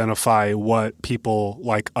really identify what people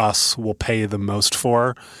like us will pay the most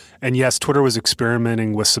for. And yes, Twitter was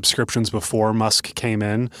experimenting with subscriptions before Musk came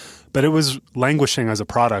in, but it was languishing as a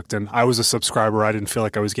product. And I was a subscriber. I didn't feel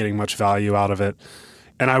like I was getting much value out of it.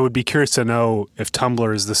 And I would be curious to know if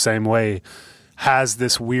Tumblr is the same way, has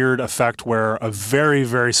this weird effect where a very,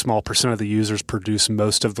 very small percent of the users produce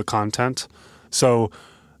most of the content. So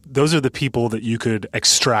those are the people that you could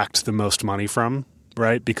extract the most money from,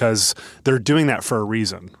 right? Because they're doing that for a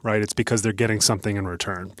reason, right? It's because they're getting something in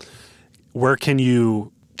return. Where can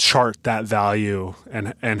you chart that value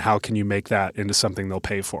and how can you make that into something they'll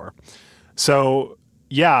pay for? So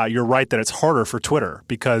yeah, you're right that it's harder for Twitter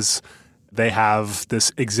because they have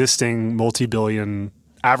this existing multi-billion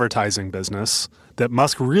advertising business that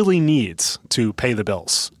Musk really needs to pay the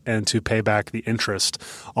bills and to pay back the interest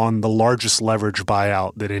on the largest leverage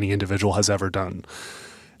buyout that any individual has ever done.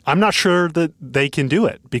 I'm not sure that they can do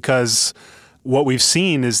it because what we've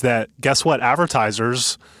seen is that, guess what?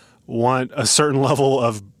 Advertisers want a certain level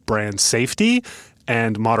of brand safety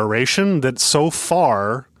and moderation that so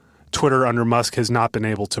far Twitter under Musk has not been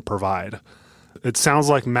able to provide. It sounds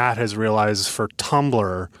like Matt has realized for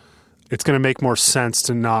Tumblr, it's going to make more sense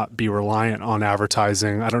to not be reliant on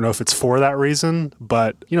advertising. I don't know if it's for that reason,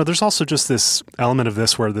 but there's also just this element of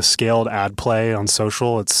this where the scaled ad play on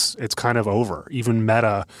social, it's kind of over. Even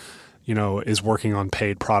Meta, is working on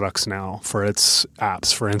paid products now for its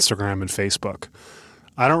apps for Instagram and Facebook.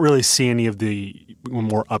 I don't really see any of the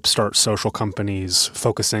more upstart social companies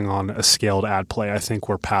focusing on a scaled ad play. I think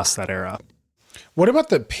we're past that era. What about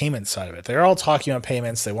the payment side of it? They're all talking about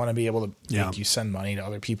payments. They want to be able to make you send money to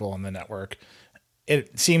other people on the network.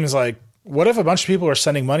 It seems like, what if a bunch of people are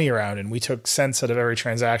sending money around and we took cents out of every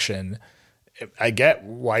transaction? I get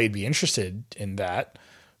why you'd be interested in that,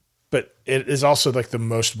 but it is also like the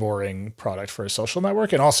most boring product for a social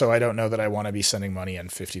network. And also, I don't know that I want to be sending money on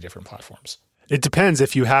 50 different platforms. It depends.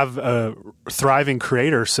 If you have a thriving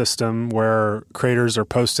creator system where creators are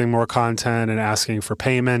posting more content and asking for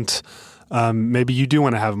payment, maybe you do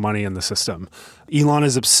want to have money in the system. Elon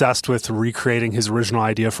is obsessed with recreating his original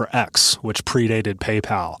idea for X, which predated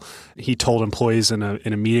PayPal. He told employees in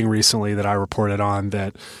a meeting recently that I reported on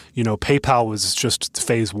that, PayPal was just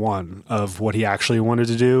phase one of what he actually wanted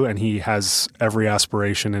to do, and he has every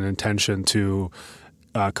aspiration and intention to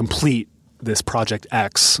complete this Project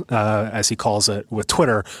X, as he calls it, with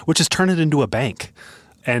Twitter, which has turned it into a bank.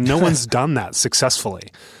 And no one's done that successfully.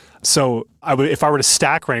 So if I were to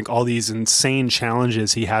stack rank all these insane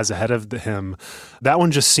challenges he has ahead of him, that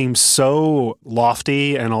one just seems so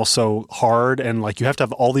lofty and also hard. And like you have to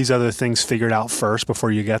have all these other things figured out first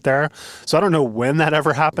before you get there. So I don't know when that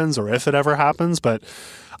ever happens or if it ever happens, but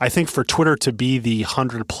I think for Twitter to be the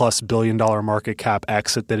 $100+ billion market cap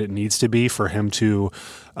exit that it needs to be for him to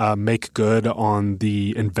make good on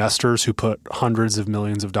the investors who put hundreds of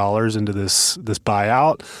millions of dollars into this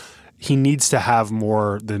buyout, he needs to have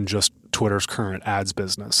more than just Twitter's current ads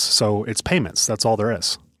business. So it's payments. That's all there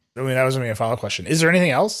is. I mean, that was going to be a follow-up question. Is there anything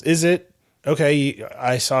else? Is it, okay,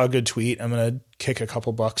 I saw a good tweet, I'm going to kick a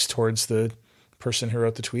couple bucks towards the person who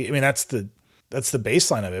wrote the tweet? I mean, that's the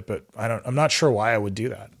baseline of it, but I'm not sure why I would do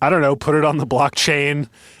that. I don't know, put it on the blockchain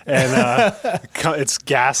and it's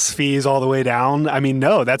gas fees all the way down. I mean,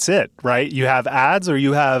 no, that's it, right? You have ads or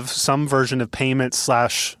you have some version of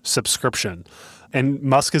payment/subscription. And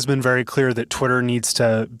Musk has been very clear that Twitter needs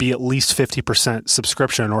to be at least 50%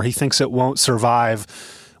 subscription, or he thinks it won't survive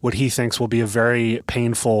what he thinks will be a very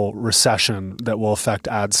painful recession that will affect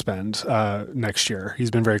ad spend next year.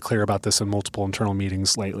 He's been very clear about this in multiple internal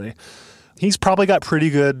meetings lately. He's probably got pretty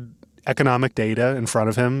good economic data in front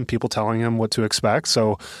of him, people telling him what to expect.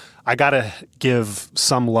 So I got to give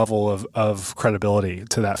some level of credibility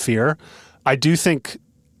to that fear. I do think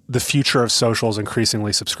the future of social is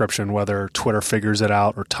increasingly subscription, whether Twitter figures it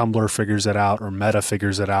out or Tumblr figures it out or Meta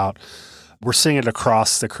figures it out. We're seeing it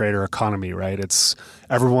across the creator economy, right? It's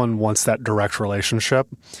everyone wants that direct relationship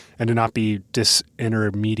and to not be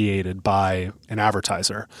disintermediated by an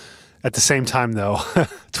advertiser. At the same time, though,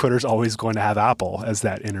 Twitter's always going to have Apple as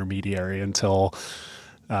that intermediary until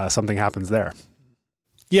something happens there.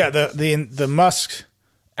 Yeah, the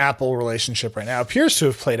Musk-Apple relationship right now appears to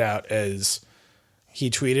have played out as he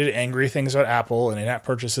tweeted angry things about Apple and in-app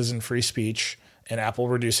purchases and free speech and Apple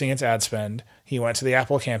reducing its ad spend. He went to the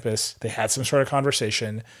Apple campus. They had some sort of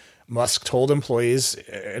conversation. Musk told employees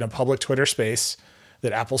in a public Twitter space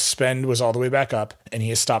that Apple's spend was all the way back up, and he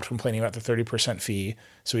has stopped complaining about the 30% fee.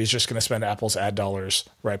 So he's just going to spend Apple's ad dollars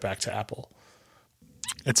right back to Apple.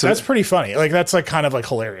 That's pretty funny. Like, that's like kind of like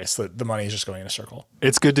hilarious that the money is just going in a circle.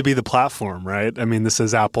 It's good to be the platform, right? I mean, this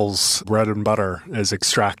is Apple's bread and butter, is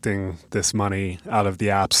extracting this money out of the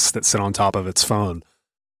apps that sit on top of its phone.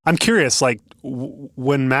 I'm curious, like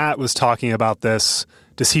when Matt was talking about this,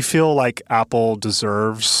 does he feel like Apple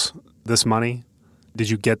deserves this money? Did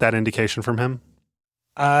you get that indication from him?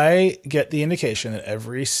 I get the indication that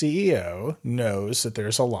every CEO knows that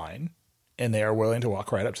there's a line and they are willing to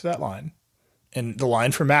walk right up to that line. And the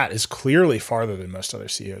line for Matt is clearly farther than most other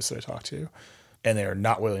CEOs that I talk to, and they are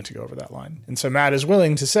not willing to go over that line. And so Matt is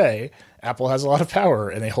willing to say Apple has a lot of power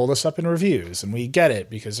and they hold us up in reviews, and we get it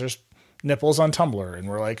because there's nipples on Tumblr, and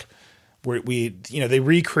we're like, they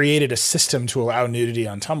recreated a system to allow nudity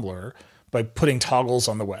on Tumblr by putting toggles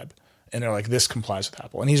on the web, and they're like, this complies with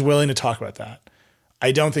Apple, and he's willing to talk about that.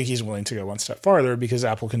 I don't think he's willing to go one step farther because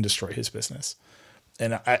Apple can destroy his business.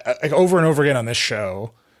 And I over and over again on this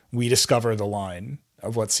show, we discover the line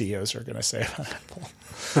of what CEOs are going to say about Apple.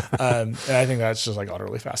 And I think that's just like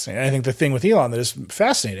utterly fascinating. And I think the thing with Elon that is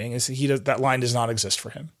fascinating is that line does not exist for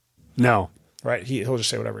him. No. Right? He'll just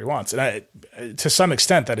say whatever he wants. And to some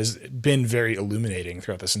extent, that has been very illuminating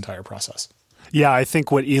throughout this entire process. Yeah, I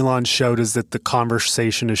think what Elon showed is that the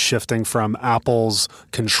conversation is shifting from Apple's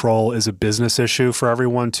control is a business issue for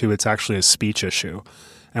everyone to it's actually a speech issue.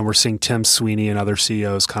 And we're seeing Tim Sweeney and other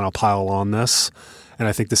CEOs kind of pile on this. And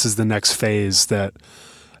I think this is the next phase that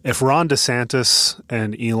if Ron DeSantis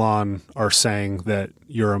and Elon are saying that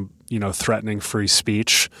you're, threatening free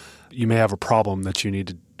speech, you may have a problem that you need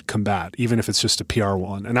to combat, even if it's just a PR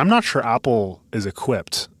one. And I'm not sure Apple is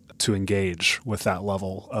equipped to engage with that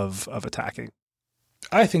level of attacking.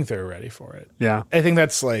 I think they're ready for it. Yeah. I think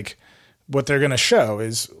that's like what they're going to show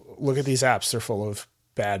is look at these apps. They're full of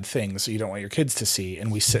bad things that you don't want your kids to see.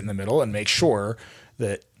 And we sit in the middle and make sure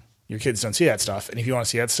that your kids don't see that stuff. And if you want to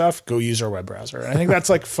see that stuff, go use our web browser. And I think that's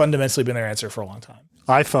like fundamentally been their answer for a long time.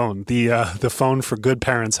 iPhone, the phone for good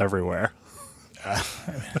parents everywhere.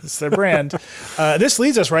 It's their brand. This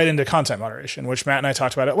leads us right into content moderation, which Matt and I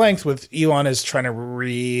talked about at length with Elon is trying to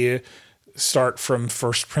restart from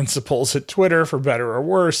first principles at Twitter for better or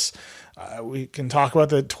worse. We can talk about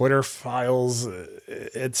the Twitter files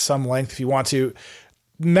at some length if you want to.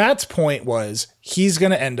 Matt's point was he's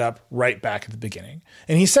going to end up right back at the beginning.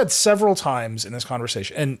 And he said several times in this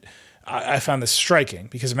conversation, and I found this striking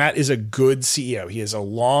because Matt is a good CEO. He is a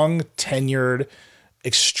long tenured,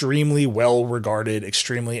 extremely well-regarded,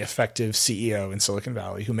 extremely effective CEO in Silicon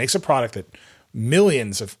Valley who makes a product that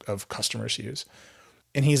millions of customers use.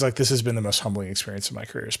 And he's like, this has been the most humbling experience of my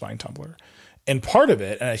career is buying Tumblr. And part of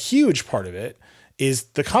it, and a huge part of it, is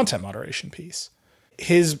the content moderation piece.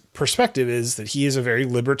 His perspective is that he is a very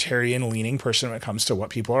libertarian-leaning person when it comes to what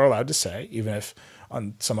people are allowed to say, even if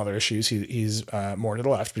on some other issues he's more to the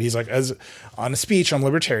left. But he's like, as on a speech, I'm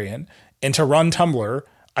libertarian, and to run Tumblr,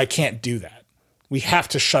 I can't do that. We have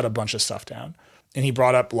to shut a bunch of stuff down. And he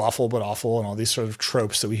brought up lawful but awful and all these sort of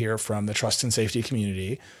tropes that we hear from the trust and safety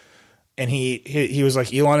community. And he was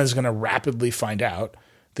like, Elon is going to rapidly find out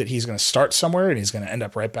that he's going to start somewhere and he's going to end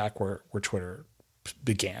up right back where Twitter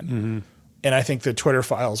began. Mm-hmm. And I think the Twitter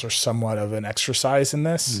files are somewhat of an exercise in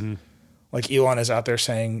this. Mm-hmm. Like Elon is out there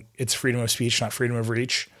saying it's freedom of speech, not freedom of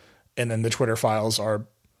reach. And then the Twitter files are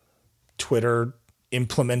Twitter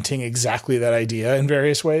implementing exactly that idea in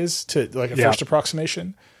various ways to like a first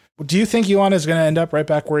approximation. Do you think Elon is going to end up right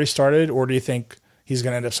back where he started, or do you think he's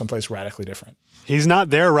going to end up someplace radically different? He's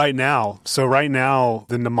not there right now. So right now,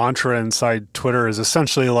 the mantra inside Twitter is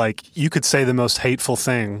essentially like, you could say the most hateful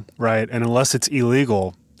thing, right? And unless it's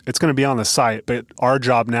illegal, it's going to be on the site. But our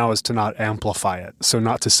job now is to not amplify it. So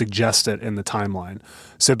not to suggest it in the timeline.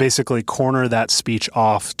 So basically corner that speech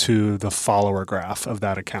off to the follower graph of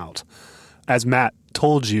that account. As Matt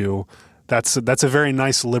told you, that's a very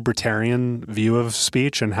nice libertarian view of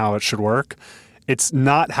speech and how it should work. It's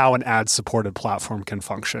not how an ad-supported platform can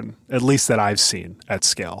function, at least that I've seen at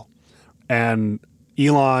scale. And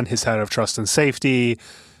Elon, his head of trust and safety,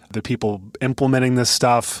 the people implementing this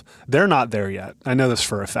stuff, they're not there yet. I know this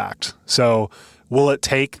for a fact. So will it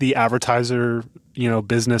take the advertiser,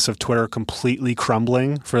 business of Twitter completely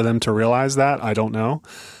crumbling for them to realize that? I don't know.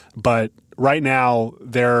 But right now,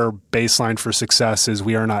 their baseline for success is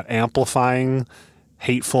we are not amplifying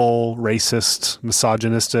hateful, racist,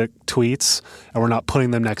 misogynistic tweets, and we're not putting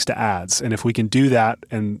them next to ads. And if we can do that,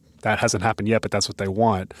 and that hasn't happened yet, but that's what they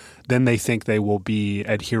want, then they think they will be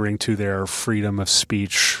adhering to their freedom of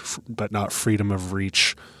speech, but not freedom of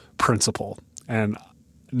reach principle. And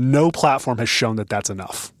no platform has shown that that's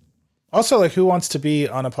enough. Also, like, who wants to be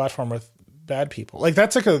on a platform with bad people? Like,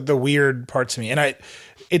 that's like the weird part to me. And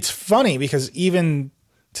it's funny because even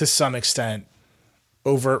to some extent,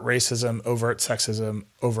 overt racism, overt sexism,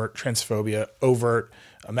 overt transphobia, overt,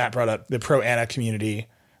 Matt brought up the pro-Anna community,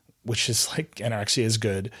 which is like anorexia is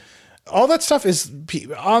good. All that stuff is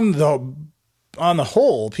on the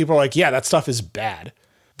whole, people are like, yeah, that stuff is bad.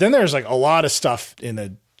 Then there's like a lot of stuff in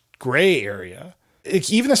the gray area.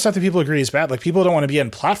 Even the stuff that people agree is bad, like people don't want to be on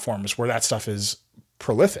platforms where that stuff is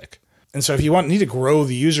prolific. And so if you need to grow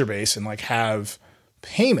the user base and like have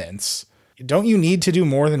payments, don't you need to do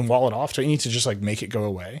more than wall it off? Don't you need to just like make it go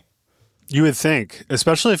away? You would think,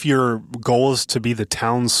 especially if your goal is to be the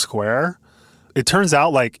town square. It turns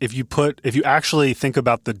out like if you actually think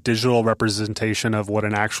about the digital representation of what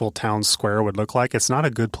an actual town square would look like, it's not a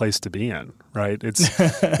good place to be in, right?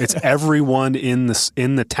 It's everyone in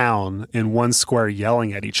the town in one square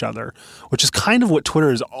yelling at each other, which is kind of what Twitter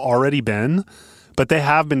has already been, but they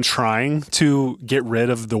have been trying to get rid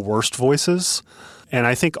of the worst voices. And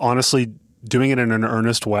I think honestly, doing it in an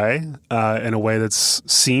earnest way, in a way that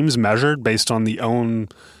seems measured based on the own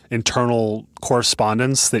internal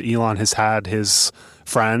correspondence that Elon has had his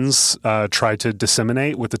friends try to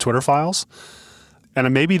disseminate with the Twitter files.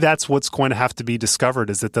 And maybe that's what's going to have to be discovered,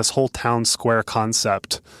 is that this whole town square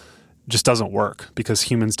concept just doesn't work because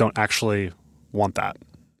humans don't actually want that.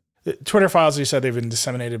 Twitter files, you said, they've been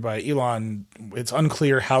disseminated by Elon. It's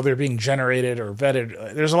unclear how they're being generated or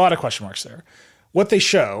vetted. There's a lot of question marks there. What they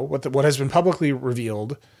show, what has been publicly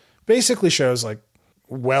revealed, basically shows like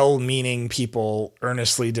well-meaning people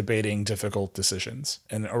earnestly debating difficult decisions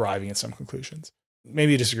and arriving at some conclusions.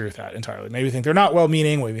 Maybe you disagree with that entirely. Maybe you think they're not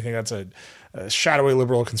well-meaning. Maybe you think that's a shadowy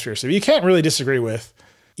liberal conspiracy. But you can't really disagree with,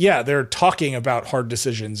 yeah, they're talking about hard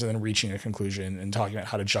decisions and then reaching a conclusion and talking about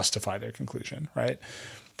how to justify their conclusion, right?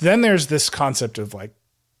 Then there's this concept of like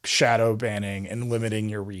shadow banning and limiting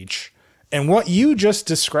your reach. And what you just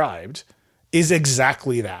described is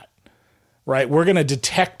exactly that, right? We're going to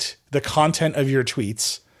detect the content of your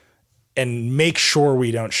tweets and make sure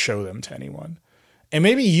we don't show them to anyone. And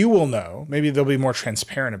maybe you will know, maybe they'll be more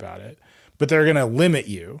transparent about it, but they're going to limit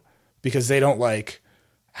you because they don't like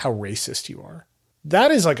how racist you are.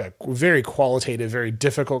 That is like a very qualitative, very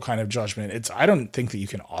difficult kind of judgment. I don't think that you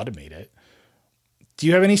can automate it. Do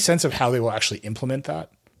you have any sense of how they will actually implement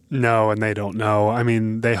that? No, and they don't know. I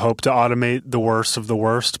mean, they hope to automate the worst of the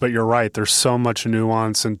worst, but you're right. There's so much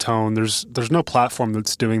nuance and tone. There's no platform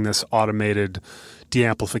that's doing this automated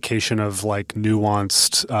de-amplification of like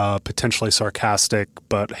nuanced, potentially sarcastic,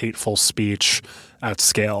 but hateful speech at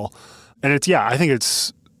scale. And I think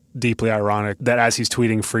it's deeply ironic that as he's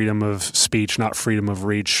tweeting freedom of speech, not freedom of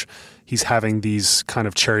reach, he's having these kind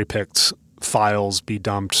of cherry-picked files be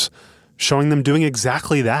dumped showing them doing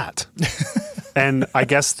exactly that. And I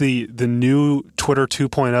guess the new Twitter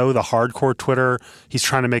 2.0, the hardcore Twitter, he's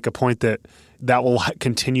trying to make a point that will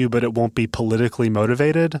continue, but it won't be politically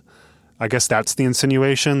motivated. I guess that's the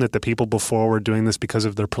insinuation, that the people before were doing this because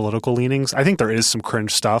of their political leanings. I think there is some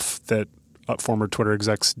cringe stuff that former Twitter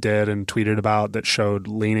execs did and tweeted about that showed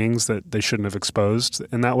leanings that they shouldn't have exposed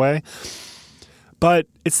in that way. But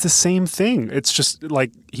it's the same thing. It's just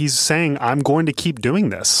like he's saying, I'm going to keep doing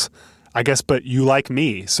this, I guess, but you like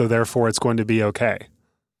me, so therefore it's going to be okay.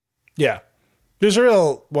 Yeah. There's a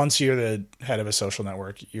real, once you're the head of a social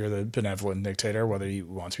network, you're the benevolent dictator, whether you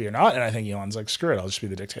want to be or not. And I think Elon's like, screw it, I'll just be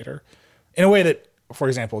the dictator. In a way that, for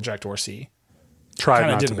example, Jack Dorsey tried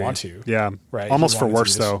not didn't to want to. Yeah. Right. Almost for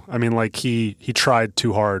worse, though. I mean, like he tried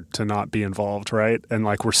too hard to not be involved, right? And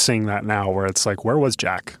like we're seeing that now where it's like, where was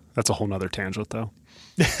Jack? That's a whole nother tangent, though.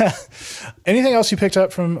 Anything else you picked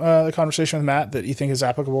up from the conversation with Matt that you think is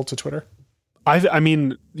applicable to Twitter? I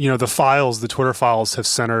mean, the Twitter files have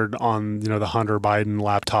centered on, the Hunter Biden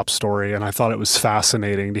laptop story. And I thought it was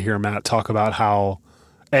fascinating to hear Matt talk about how,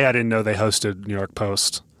 I didn't know they hosted New York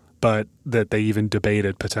Post, but that they even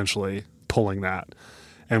debated potentially pulling that.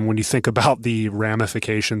 And when you think about the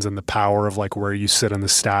ramifications and the power of like where you sit in the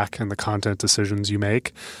stack and the content decisions you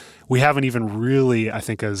make, we haven't even really, I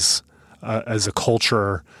think, as a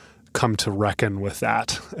culture come to reckon with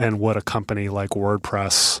that and what a company like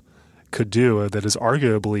WordPress could do that is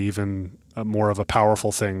arguably even more of a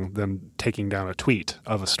powerful thing than taking down a tweet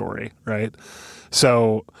of a story, right?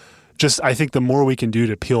 So I think the more we can do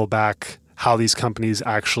to peel back how these companies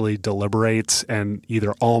actually deliberate and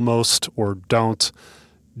either almost or don't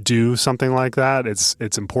do something like that,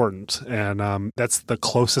 it's important. And that's the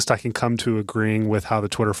closest I can come to agreeing with how the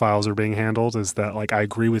Twitter files are being handled, is that like I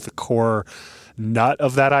agree with the core nut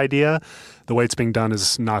of that idea. The way it's being done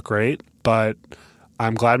is not great, but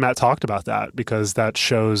I'm glad Matt talked about that, because that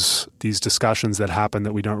shows these discussions that happen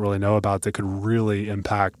that we don't really know about that could really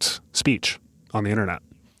impact speech on the internet.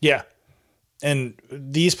 Yeah. And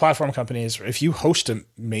these platform companies, if you host a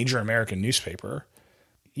major American newspaper,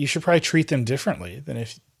 you should probably treat them differently than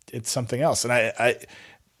if it's something else. And I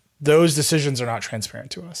those decisions are not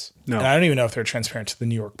transparent to us. No. And I don't even know if they're transparent to the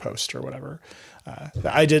New York Post or whatever.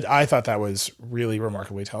 I thought that was really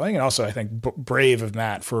remarkably telling. And also I think brave of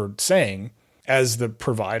Matt for saying, as the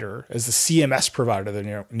provider, as the CMS provider to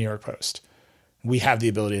the New York Post, we have the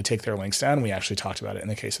ability to take their links down. We actually talked about it in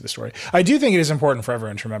the case of the story. I do think it is important for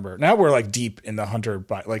everyone to remember. Now we're like deep in the Hunter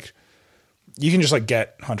Biden, like you can just like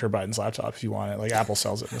get Hunter Biden's laptop if you want it. Like Apple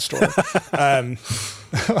sells it in the store.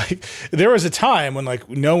 Like there was a time when like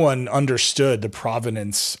no one understood the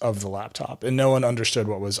provenance of the laptop and no one understood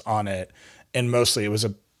what was on it. And mostly it was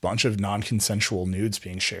a bunch of non-consensual nudes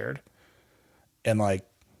being shared. And like,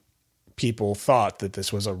 people thought that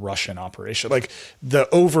this was a Russian operation. Like the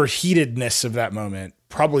overheatedness of that moment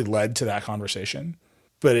probably led to that conversation,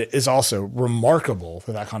 but it is also remarkable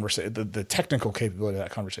that conversation, the technical capability of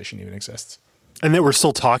that conversation even exists. And that we're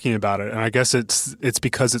still talking about it. And I guess it's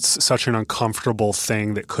because it's such an uncomfortable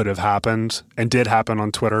thing that could have happened and did happen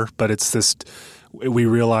on Twitter, but it's this, we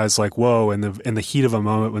realize like, whoa, in the heat of a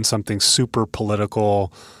moment when something's super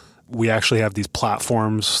political, we actually have these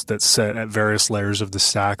platforms that sit at various layers of the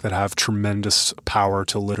stack that have tremendous power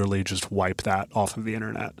to literally just wipe that off of the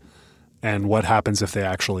internet. And what happens if they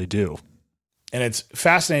actually do? And it's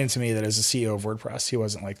fascinating to me that as a CEO of WordPress, he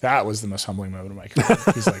wasn't like, that was the most humbling moment of my career.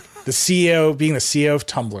 He's like, being the CEO of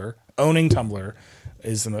Tumblr, owning Tumblr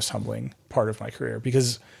is the most humbling part of my career,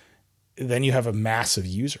 because then you have a mass of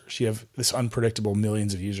users. You have this unpredictable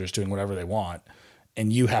millions of users doing whatever they want,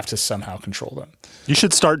 and you have to somehow control them. You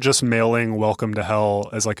should start just mailing Welcome to Hell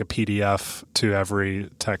as like a PDF to every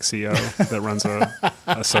tech CEO that runs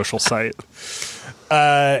a social site.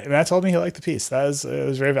 Matt told me he liked the piece. It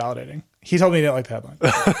was very validating. He told me he didn't like the headline.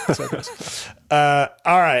 So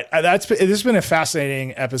all right. This has been a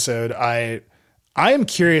fascinating episode. I am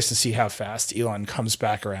curious to see how fast Elon comes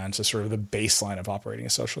back around to sort of the baseline of operating a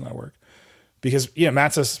social network, because,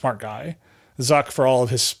 Matt's a smart guy. Zuck, for all of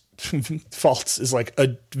his faults, is like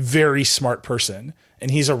a very smart person,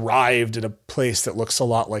 and he's arrived at a place that looks a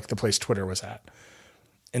lot like the place Twitter was at.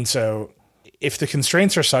 And so if the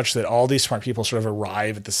constraints are such that all these smart people sort of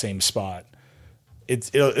arrive at the same spot,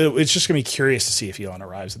 it's just going to be curious to see if Elon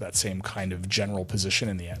arrives at that same kind of general position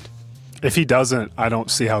in the end. If he doesn't, I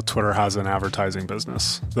don't see how Twitter has an advertising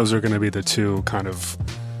business. Those are going to be the two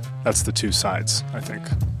that's the two sides, I think.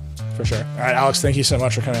 For sure. All right, Alex, thank you so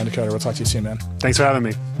much for coming on Decoder. We'll talk to you soon, man. Thanks for having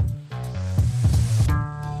me.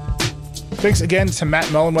 Thanks again to Matt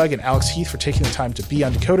Mullenweg and Alex Heath for taking the time to be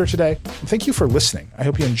on Decoder today. And thank you for listening. I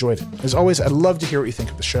hope you enjoyed it. As always, I'd love to hear what you think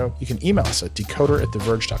of the show. You can email us at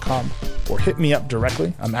decoder@theverge.com or hit me up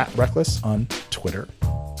directly. I'm at Reckless on Twitter.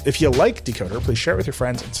 If you like Decoder, please share it with your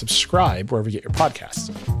friends and subscribe wherever you get your podcasts.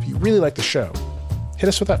 If you really like the show, hit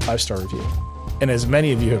us with that 5-star review. And as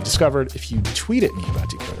many of you have discovered, if you tweet at me about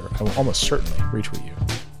Decoder, I will almost certainly retweet you.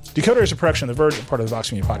 Decoder is a production of The Verge and part of the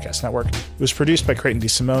Vox Media Podcast Network. It was produced by Creighton D.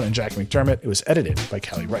 Simone and Jackie McDermott. It was edited by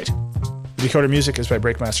Kelly Wright. The Decoder music is by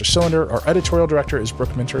Breakmaster Cylinder. Our editorial director is Brooke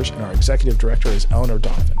Minters, and our executive director is Eleanor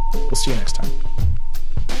Donovan. We'll see you next time.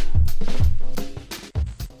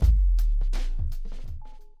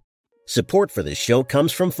 Support for this show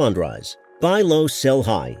comes from Fundrise. Buy low, sell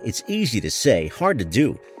high. It's easy to say, hard to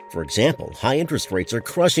do. For example, high interest rates are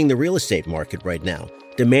crushing the real estate market right now.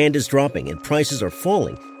 Demand is dropping and prices are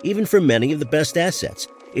falling, even for many of the best assets.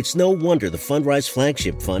 It's no wonder the Fundrise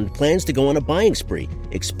Flagship Fund plans to go on a buying spree,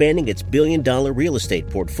 expanding its billion-dollar real estate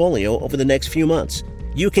portfolio over the next few months.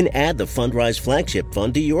 You can add the Fundrise Flagship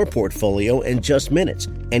Fund to your portfolio in just minutes,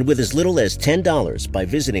 and with as little as $10 by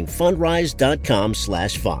visiting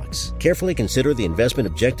fundrise.com/Fox. Carefully consider the investment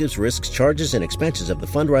objectives, risks, charges, and expenses of the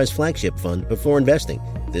Fundrise Flagship Fund before investing.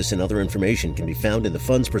 This and other information can be found in the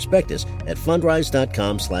fund's prospectus at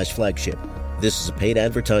fundrise.com/flagship. This is a paid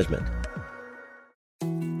advertisement.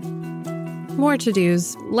 More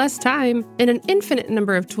to-dos, less time, and an infinite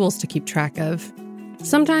number of tools to keep track of.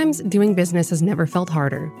 Sometimes doing business has never felt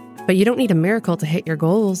harder, but you don't need a miracle to hit your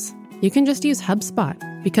goals. You can just use HubSpot,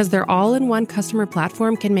 because their all-in-one customer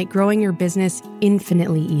platform can make growing your business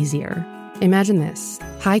infinitely easier. Imagine this: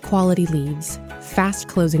 high-quality leads, fast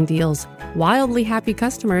closing deals, wildly happy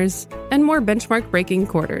customers, and more benchmark-breaking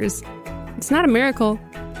quarters. It's not a miracle,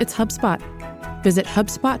 it's HubSpot. Visit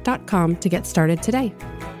HubSpot.com to get started today.